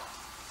now,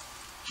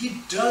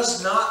 he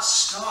does not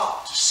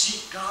stop to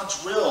seek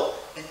God's will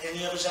in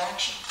any of his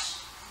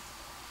actions.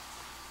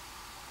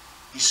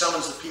 He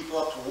summons the people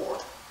up to war.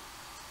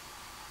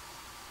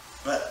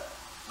 But,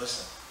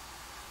 listen,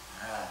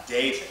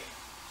 David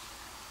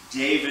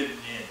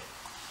knew.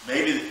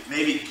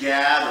 Maybe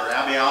Gad or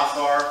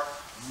Abiathar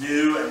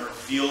knew and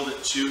revealed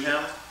it to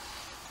him.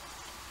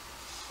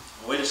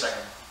 But wait a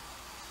second.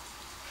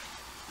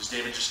 Does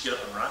David just get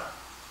up and run?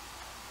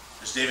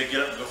 Does David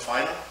get up and go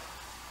fight him?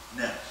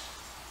 No.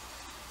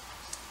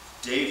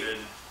 David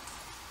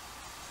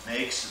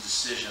makes a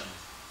decision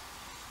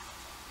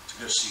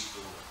to go seek the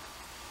Lord.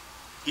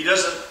 He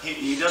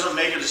doesn't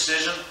make a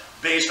decision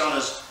based on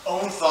his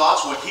own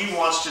thoughts, what he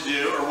wants to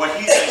do, or what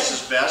he thinks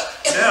is best.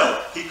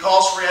 No, he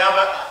calls for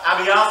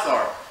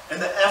Abiathar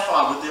and the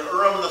ephod with the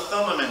Urim and the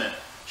Thummim in it.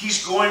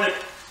 He's going to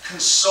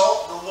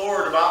consult the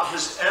Lord about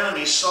his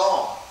enemy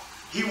Saul.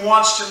 He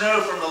wants to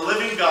know from the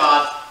living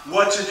God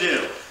what to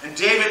do. And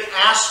David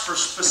asks for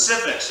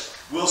specifics.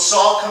 Will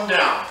Saul come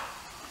down?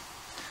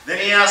 Then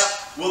he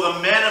asks, will the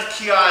men of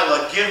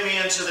Keilah give me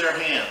into their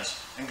hands?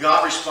 And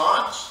God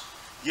responds,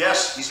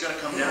 yes, he's going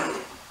to come down.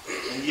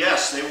 And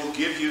yes, they will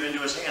give you into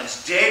his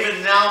hands.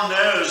 David now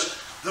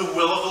knows the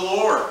will of the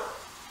Lord.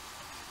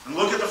 And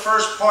look at the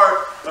first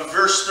part of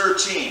verse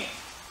 13.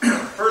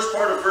 First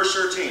part of verse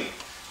 13.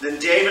 Then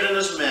David and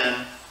his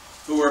men,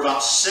 who were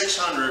about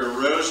 600,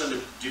 arose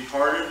and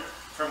departed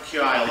from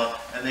Keilah,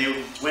 and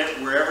they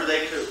went wherever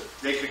they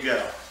could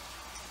go.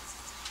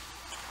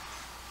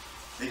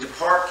 They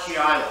depart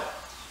Keilah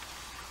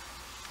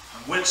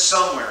and went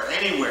somewhere,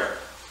 anywhere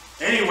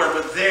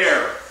but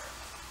there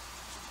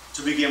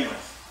to begin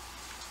with.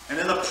 And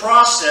in the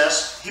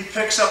process, he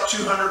picks up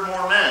 200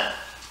 more men.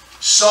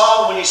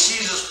 Saul, when he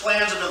sees his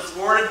plans have been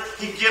thwarted,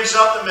 he gives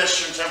up the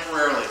mission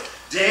temporarily.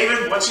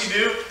 David, what's he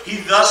do?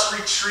 He thus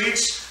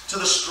retreats to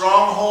the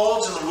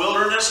strongholds in the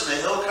wilderness, in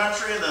the hill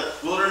country, in the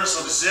wilderness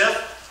of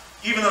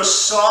Ziph. Even though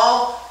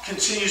Saul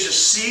continues to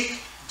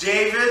seek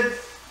David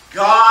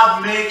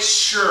God makes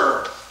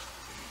sure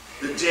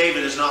that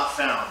David is not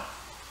found.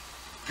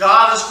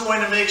 God is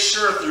going to make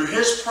sure through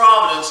his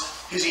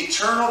providence, his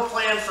eternal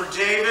plan for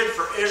David,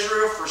 for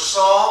Israel, for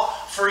Saul,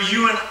 for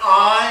you and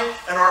I,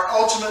 and our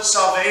ultimate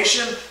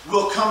salvation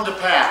will come to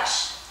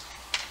pass.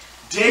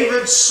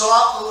 David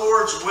sought the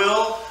Lord's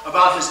will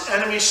about his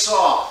enemy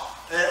Saul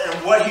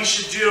and what he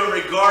should do in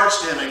regards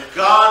to him. And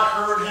God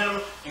heard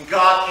him and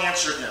God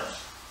answered him.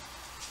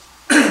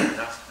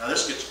 Now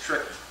this gets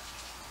tricky.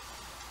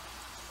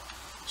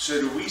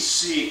 So do we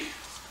seek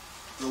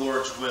the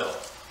Lord's will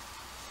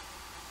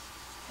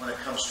when it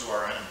comes to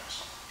our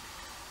enemies?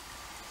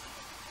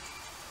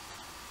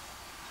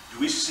 Do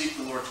we seek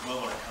the Lord's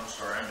will when it comes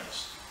to our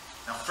enemies?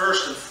 Now,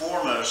 first and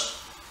foremost,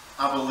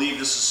 I believe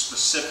this is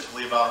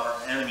specifically about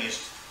our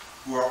enemies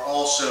who are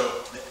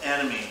also the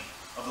enemy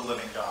of the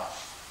living God.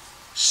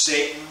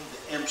 Satan,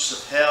 the imps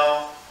of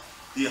hell,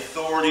 the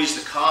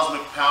authorities, the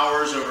cosmic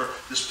powers over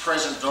this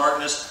present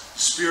darkness, the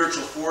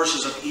spiritual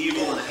forces of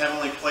evil in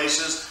heavenly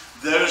places,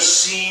 those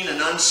seen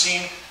and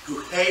unseen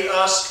who hate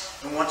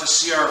us and want to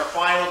see our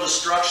final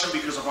destruction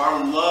because of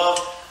our love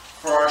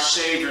for our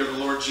Savior, the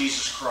Lord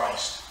Jesus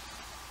Christ.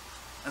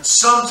 And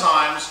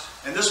sometimes,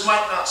 and this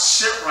might not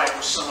sit right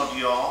with some of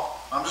y'all,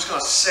 I'm just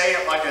going to say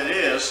it like it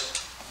is,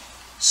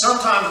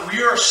 sometimes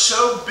we are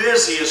so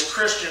busy as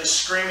Christians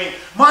screaming,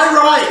 my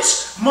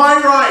rights,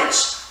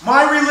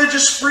 my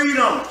religious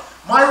freedom,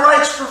 my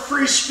rights for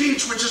free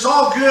speech, which is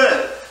all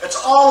good,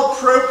 it's all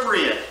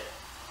appropriate.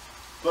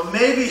 But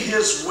maybe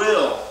his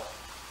will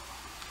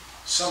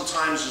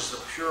sometimes is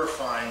the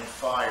purifying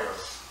fire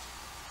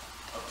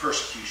of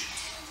persecution.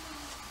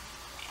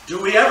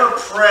 Do we ever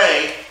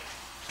pray,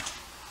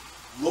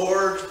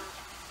 Lord,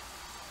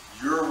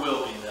 your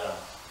will be done,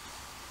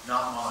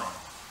 not mine,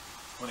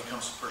 when it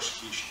comes to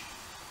persecution?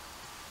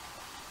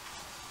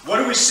 What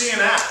do we see in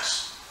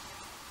Acts?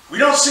 We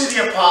don't see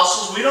the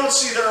apostles, we don't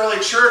see the early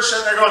church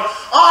sitting there going,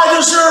 I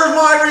deserve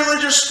my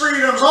religious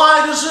freedoms,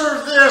 I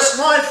deserve this,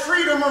 my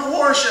freedom of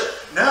worship.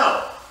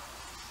 No,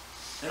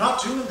 they're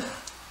not doing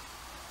that.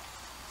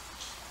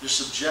 They're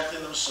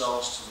subjecting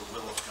themselves to the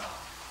will of God.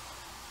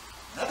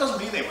 And that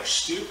doesn't mean they were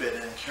stupid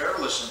and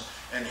careless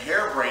and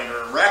harebrained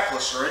or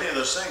reckless or any of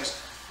those things.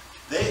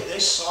 They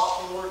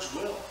sought the Lord's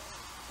will.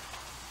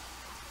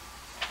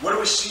 What do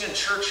we see in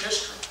church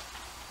history?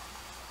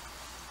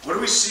 What do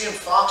we see in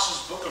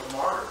Fox's Book of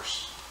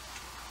Martyrs?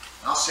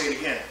 And I'll say it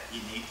again.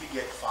 You need to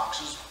get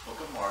Fox's Book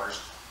of Martyrs,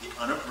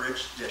 the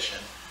unabridged edition,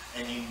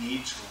 and you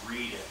need to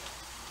read it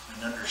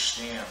and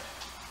understand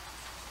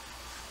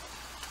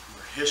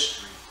your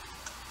history,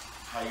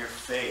 how your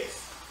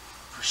faith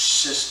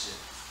persisted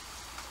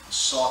and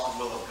sought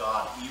the will of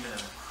God even in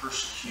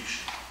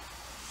persecution.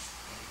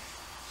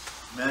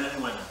 Men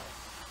and women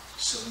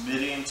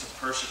submitting to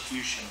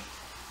persecution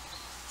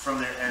from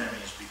their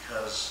enemies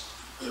because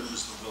it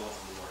was the will of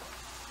the Lord.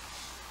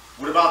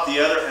 What about the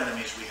other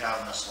enemies we have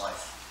in this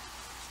life?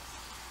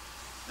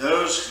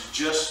 Those who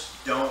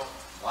just don't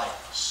like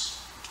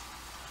us,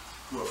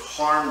 who have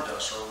harmed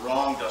us or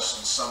wronged us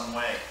in some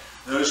way.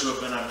 Those who have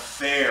been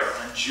unfair,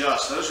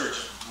 unjust. Those are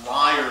just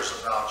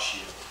liars about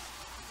you.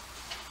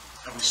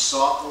 Have we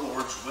sought the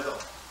Lord's will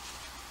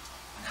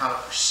and how to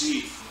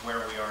proceed from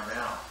where we are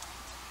now?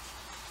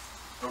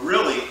 But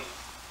really,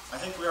 I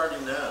think we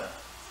already know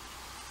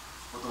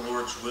what the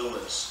Lord's will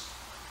is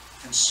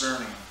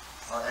concerning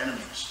our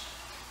enemies.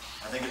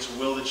 I think it's a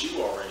will that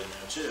you already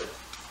know too.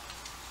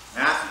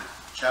 Matthew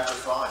chapter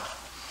 5,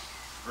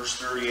 verse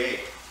 38.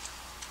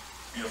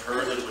 You have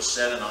heard that it was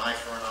said, an eye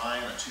for an eye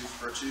and a tooth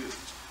for a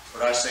tooth.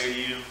 But I say to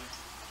you,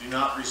 do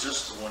not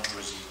resist the one who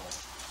is evil.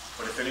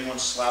 But if anyone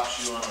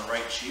slaps you on the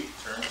right cheek,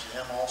 turn to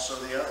him also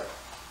the other.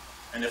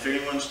 And if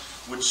anyone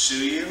would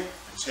sue you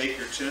and take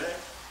your tunic,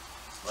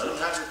 let him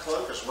have your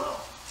cloak as well.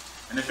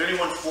 And if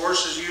anyone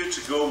forces you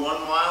to go 1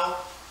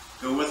 mile,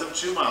 go with him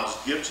 2 miles.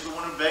 Give to the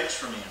one who begs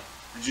from you,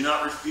 and do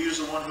not refuse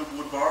the one who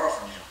would borrow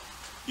from you.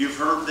 You've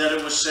heard that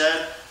it was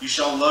said, you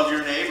shall love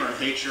your neighbor and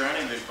hate your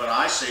enemies. But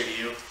I say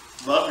to you,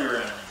 love your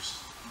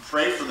enemies, and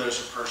pray for those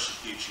who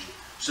persecute you,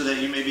 so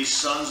that you may be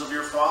sons of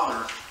your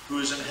Father who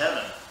is in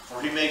heaven.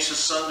 For he makes his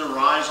sun to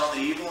rise on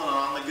the evil and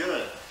on the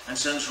good, and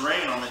sends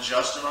rain on the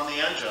just and on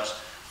the unjust.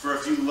 For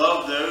if you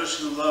love those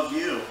who love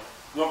you,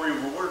 what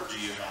reward do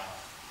you have?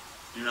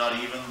 Do not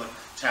even the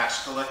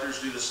tax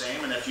collectors do the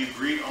same? And if you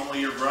greet only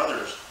your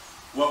brothers,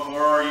 what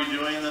more are you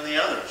doing than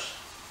the others?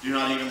 Do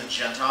not even the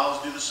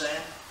Gentiles do the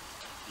same?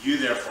 You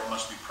therefore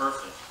must be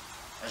perfect,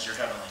 as your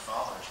heavenly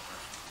Father is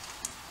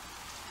perfect.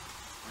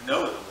 We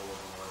know what the will of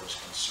the Lord is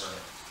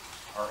concerning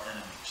our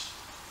enemies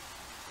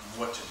and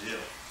what to do.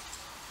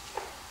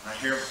 And I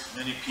hear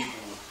many people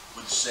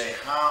would say,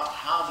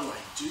 how do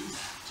I do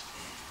that?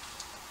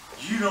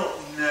 You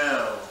don't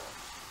know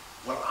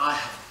what I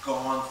have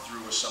gone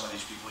through with some of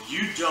these people.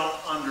 You don't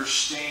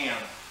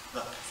understand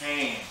the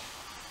pain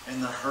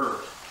and the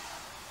hurt.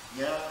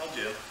 Yeah, I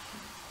do.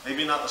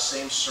 Maybe not the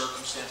same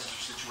circumstances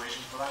or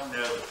situations, but I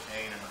know the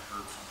pain and the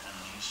hurt from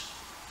enemies.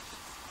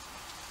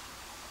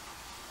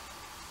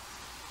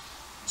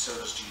 And so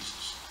does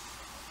Jesus.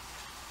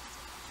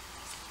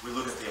 We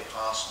look at the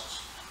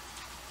apostles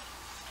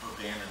who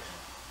abandoned him.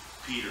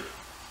 Peter,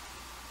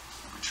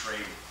 who betrayed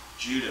him.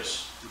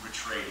 Judas, who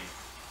betrayed him.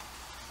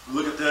 We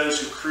look at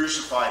those who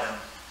crucified him,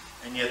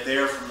 and yet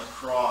there from the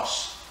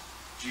cross,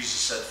 Jesus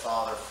said,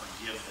 Father,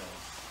 forgive them.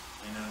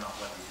 They know not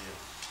what they do.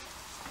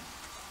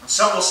 And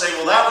some will say,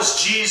 well, that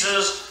was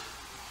Jesus.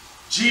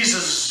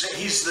 Jesus,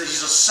 he's a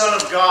son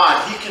of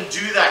God. He can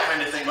do that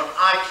kind of thing, but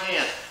I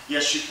can't.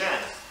 Yes, you can.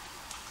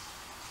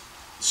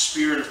 The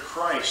Spirit of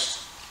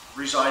Christ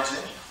resides in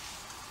you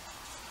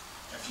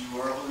if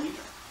you are a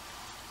believer.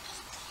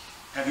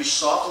 Have you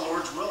sought the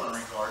Lord's will in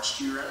regards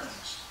to your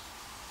enemies?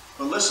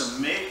 But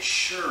listen, make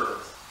sure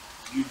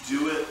you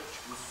do it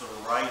with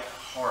the right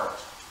heart,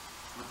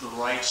 with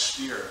the right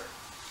spirit,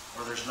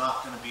 or there's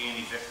not going to be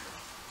any victory.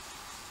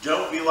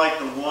 Don't be like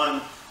the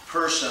one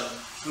person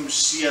whom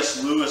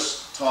C.S.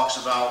 Lewis talks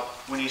about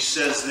when he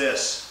says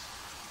this: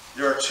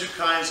 there are two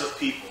kinds of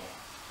people.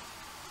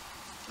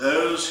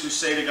 Those who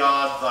say to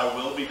God, thy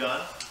will be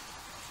done,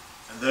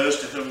 and those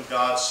to whom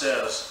God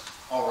says,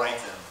 all right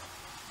then,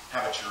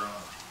 have it your own.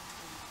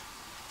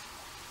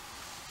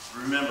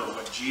 Remember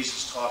what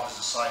Jesus taught his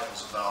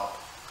disciples about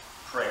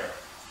prayer.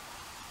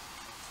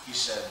 He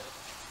said,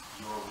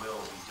 your will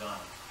be done.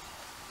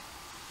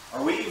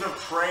 Are we even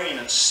praying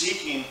and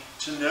seeking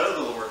to know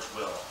the Lord's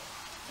will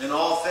in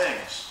all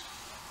things?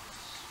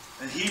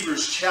 In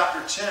Hebrews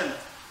chapter 10,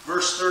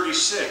 verse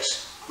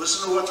 36,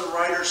 listen to what the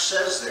writer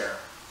says there.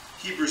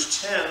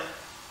 Hebrews 10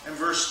 and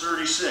verse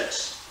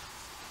 36.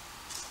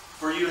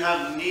 For you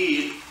have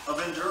need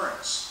of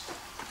endurance,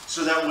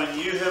 so that when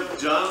you have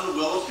done the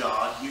will of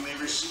God, you may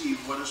receive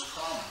what is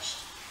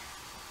promised.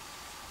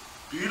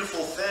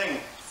 Beautiful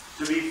thing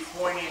to be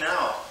pointing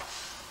out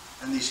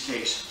in these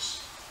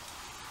cases.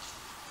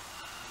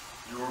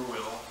 Your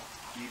will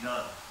be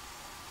done.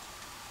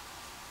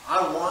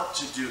 I want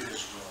to do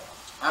his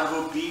will out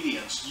of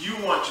obedience. You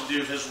want to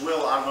do his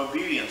will out of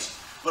obedience.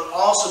 But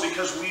also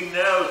because we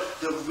know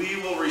that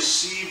we will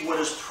receive what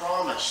is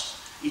promised.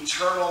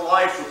 Eternal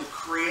life with the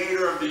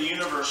Creator of the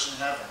universe in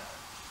heaven.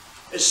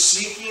 Is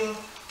seeking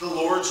the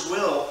Lord's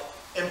will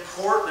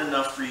important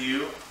enough for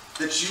you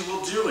that you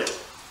will do it?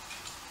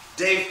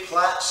 Dave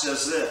Platt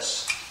says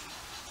this.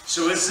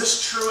 So is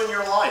this true in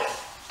your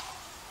life?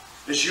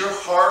 Is your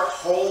heart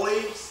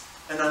wholly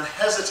and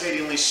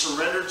unhesitatingly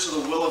surrendered to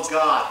the will of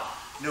God,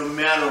 no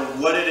matter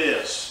what it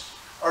is?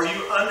 Are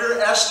you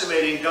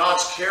underestimating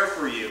God's care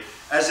for you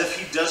as if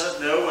he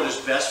doesn't know what is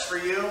best for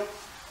you?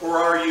 Or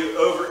are you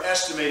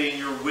overestimating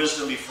your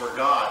wisdom before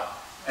God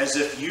as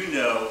if you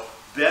know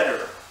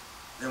better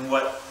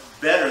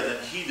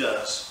than he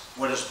does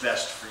what is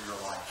best for your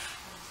life?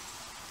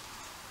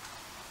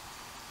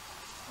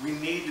 We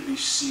need to be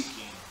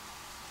seeking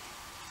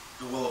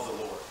the will of the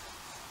Lord,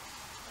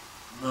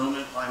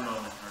 moment by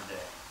moment in our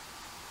day.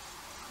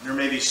 And there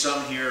may be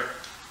some here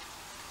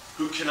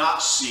who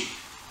cannot seek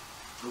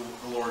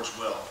the Lord's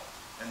will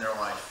in their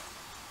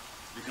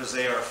life because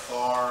they are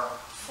far,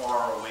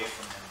 far away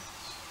from him.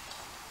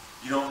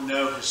 You don't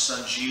know his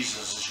son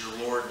Jesus as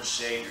your Lord and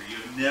Savior.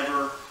 You've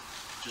never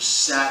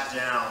just sat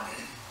down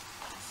and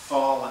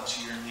fallen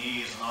to your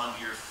knees and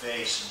onto your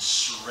face and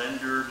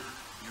surrendered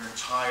your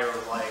entire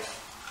life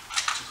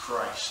to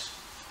Christ.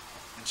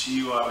 And to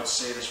you I would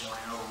say this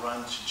morning, oh,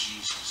 run to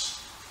Jesus.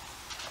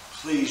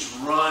 Please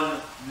run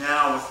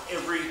now with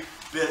every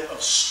bit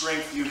of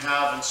strength you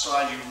have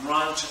inside you.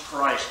 Run to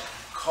Christ.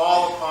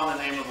 Call upon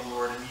the name of the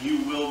Lord and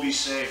you will be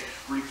saved.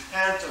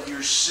 Repent of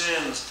your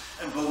sins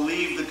and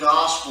believe the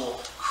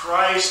gospel.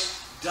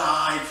 Christ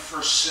died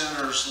for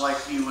sinners like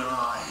you and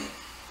I.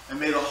 And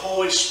may the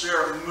Holy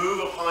Spirit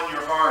move upon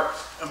your heart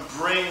and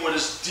bring what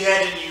is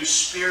dead in you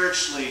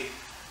spiritually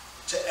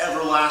to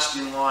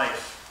everlasting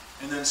life.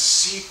 And then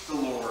seek the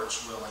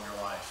Lord's will in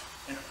your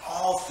life. In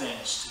all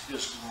things to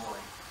his glory.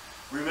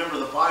 Remember,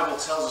 the Bible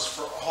tells us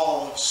for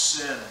all have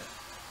sinned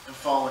and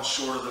fallen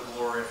short of the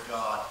glory of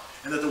God.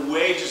 And that the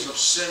wages of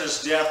sin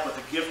is death, but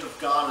the gift of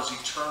God is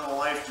eternal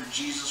life through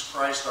Jesus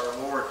Christ our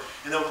Lord.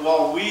 And that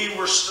while we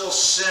were still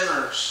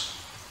sinners,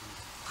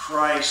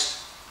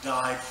 Christ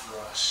died for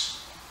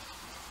us.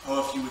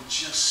 Oh, if you would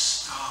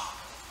just stop.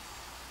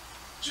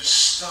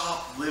 Just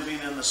stop living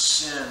in the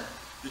sin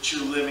that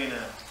you're living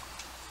in.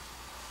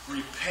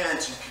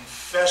 Repent and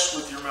confess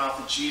with your mouth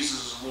that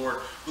Jesus is Lord.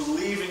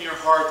 Believe in your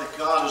heart that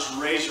God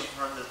has raised him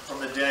from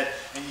the dead,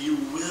 and you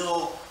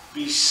will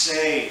be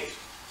saved.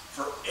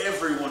 For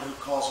everyone who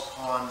calls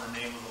upon the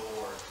name of the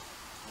Lord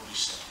will be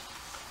saved.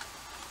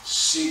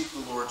 Seek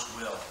the Lord's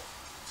will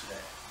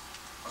today.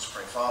 Let's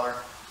pray. Father,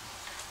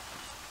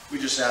 we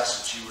just ask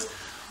that you would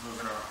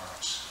move in our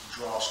hearts.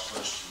 Draw us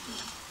close to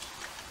you.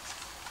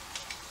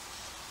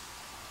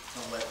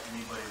 Don't let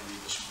anybody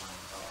leave this morning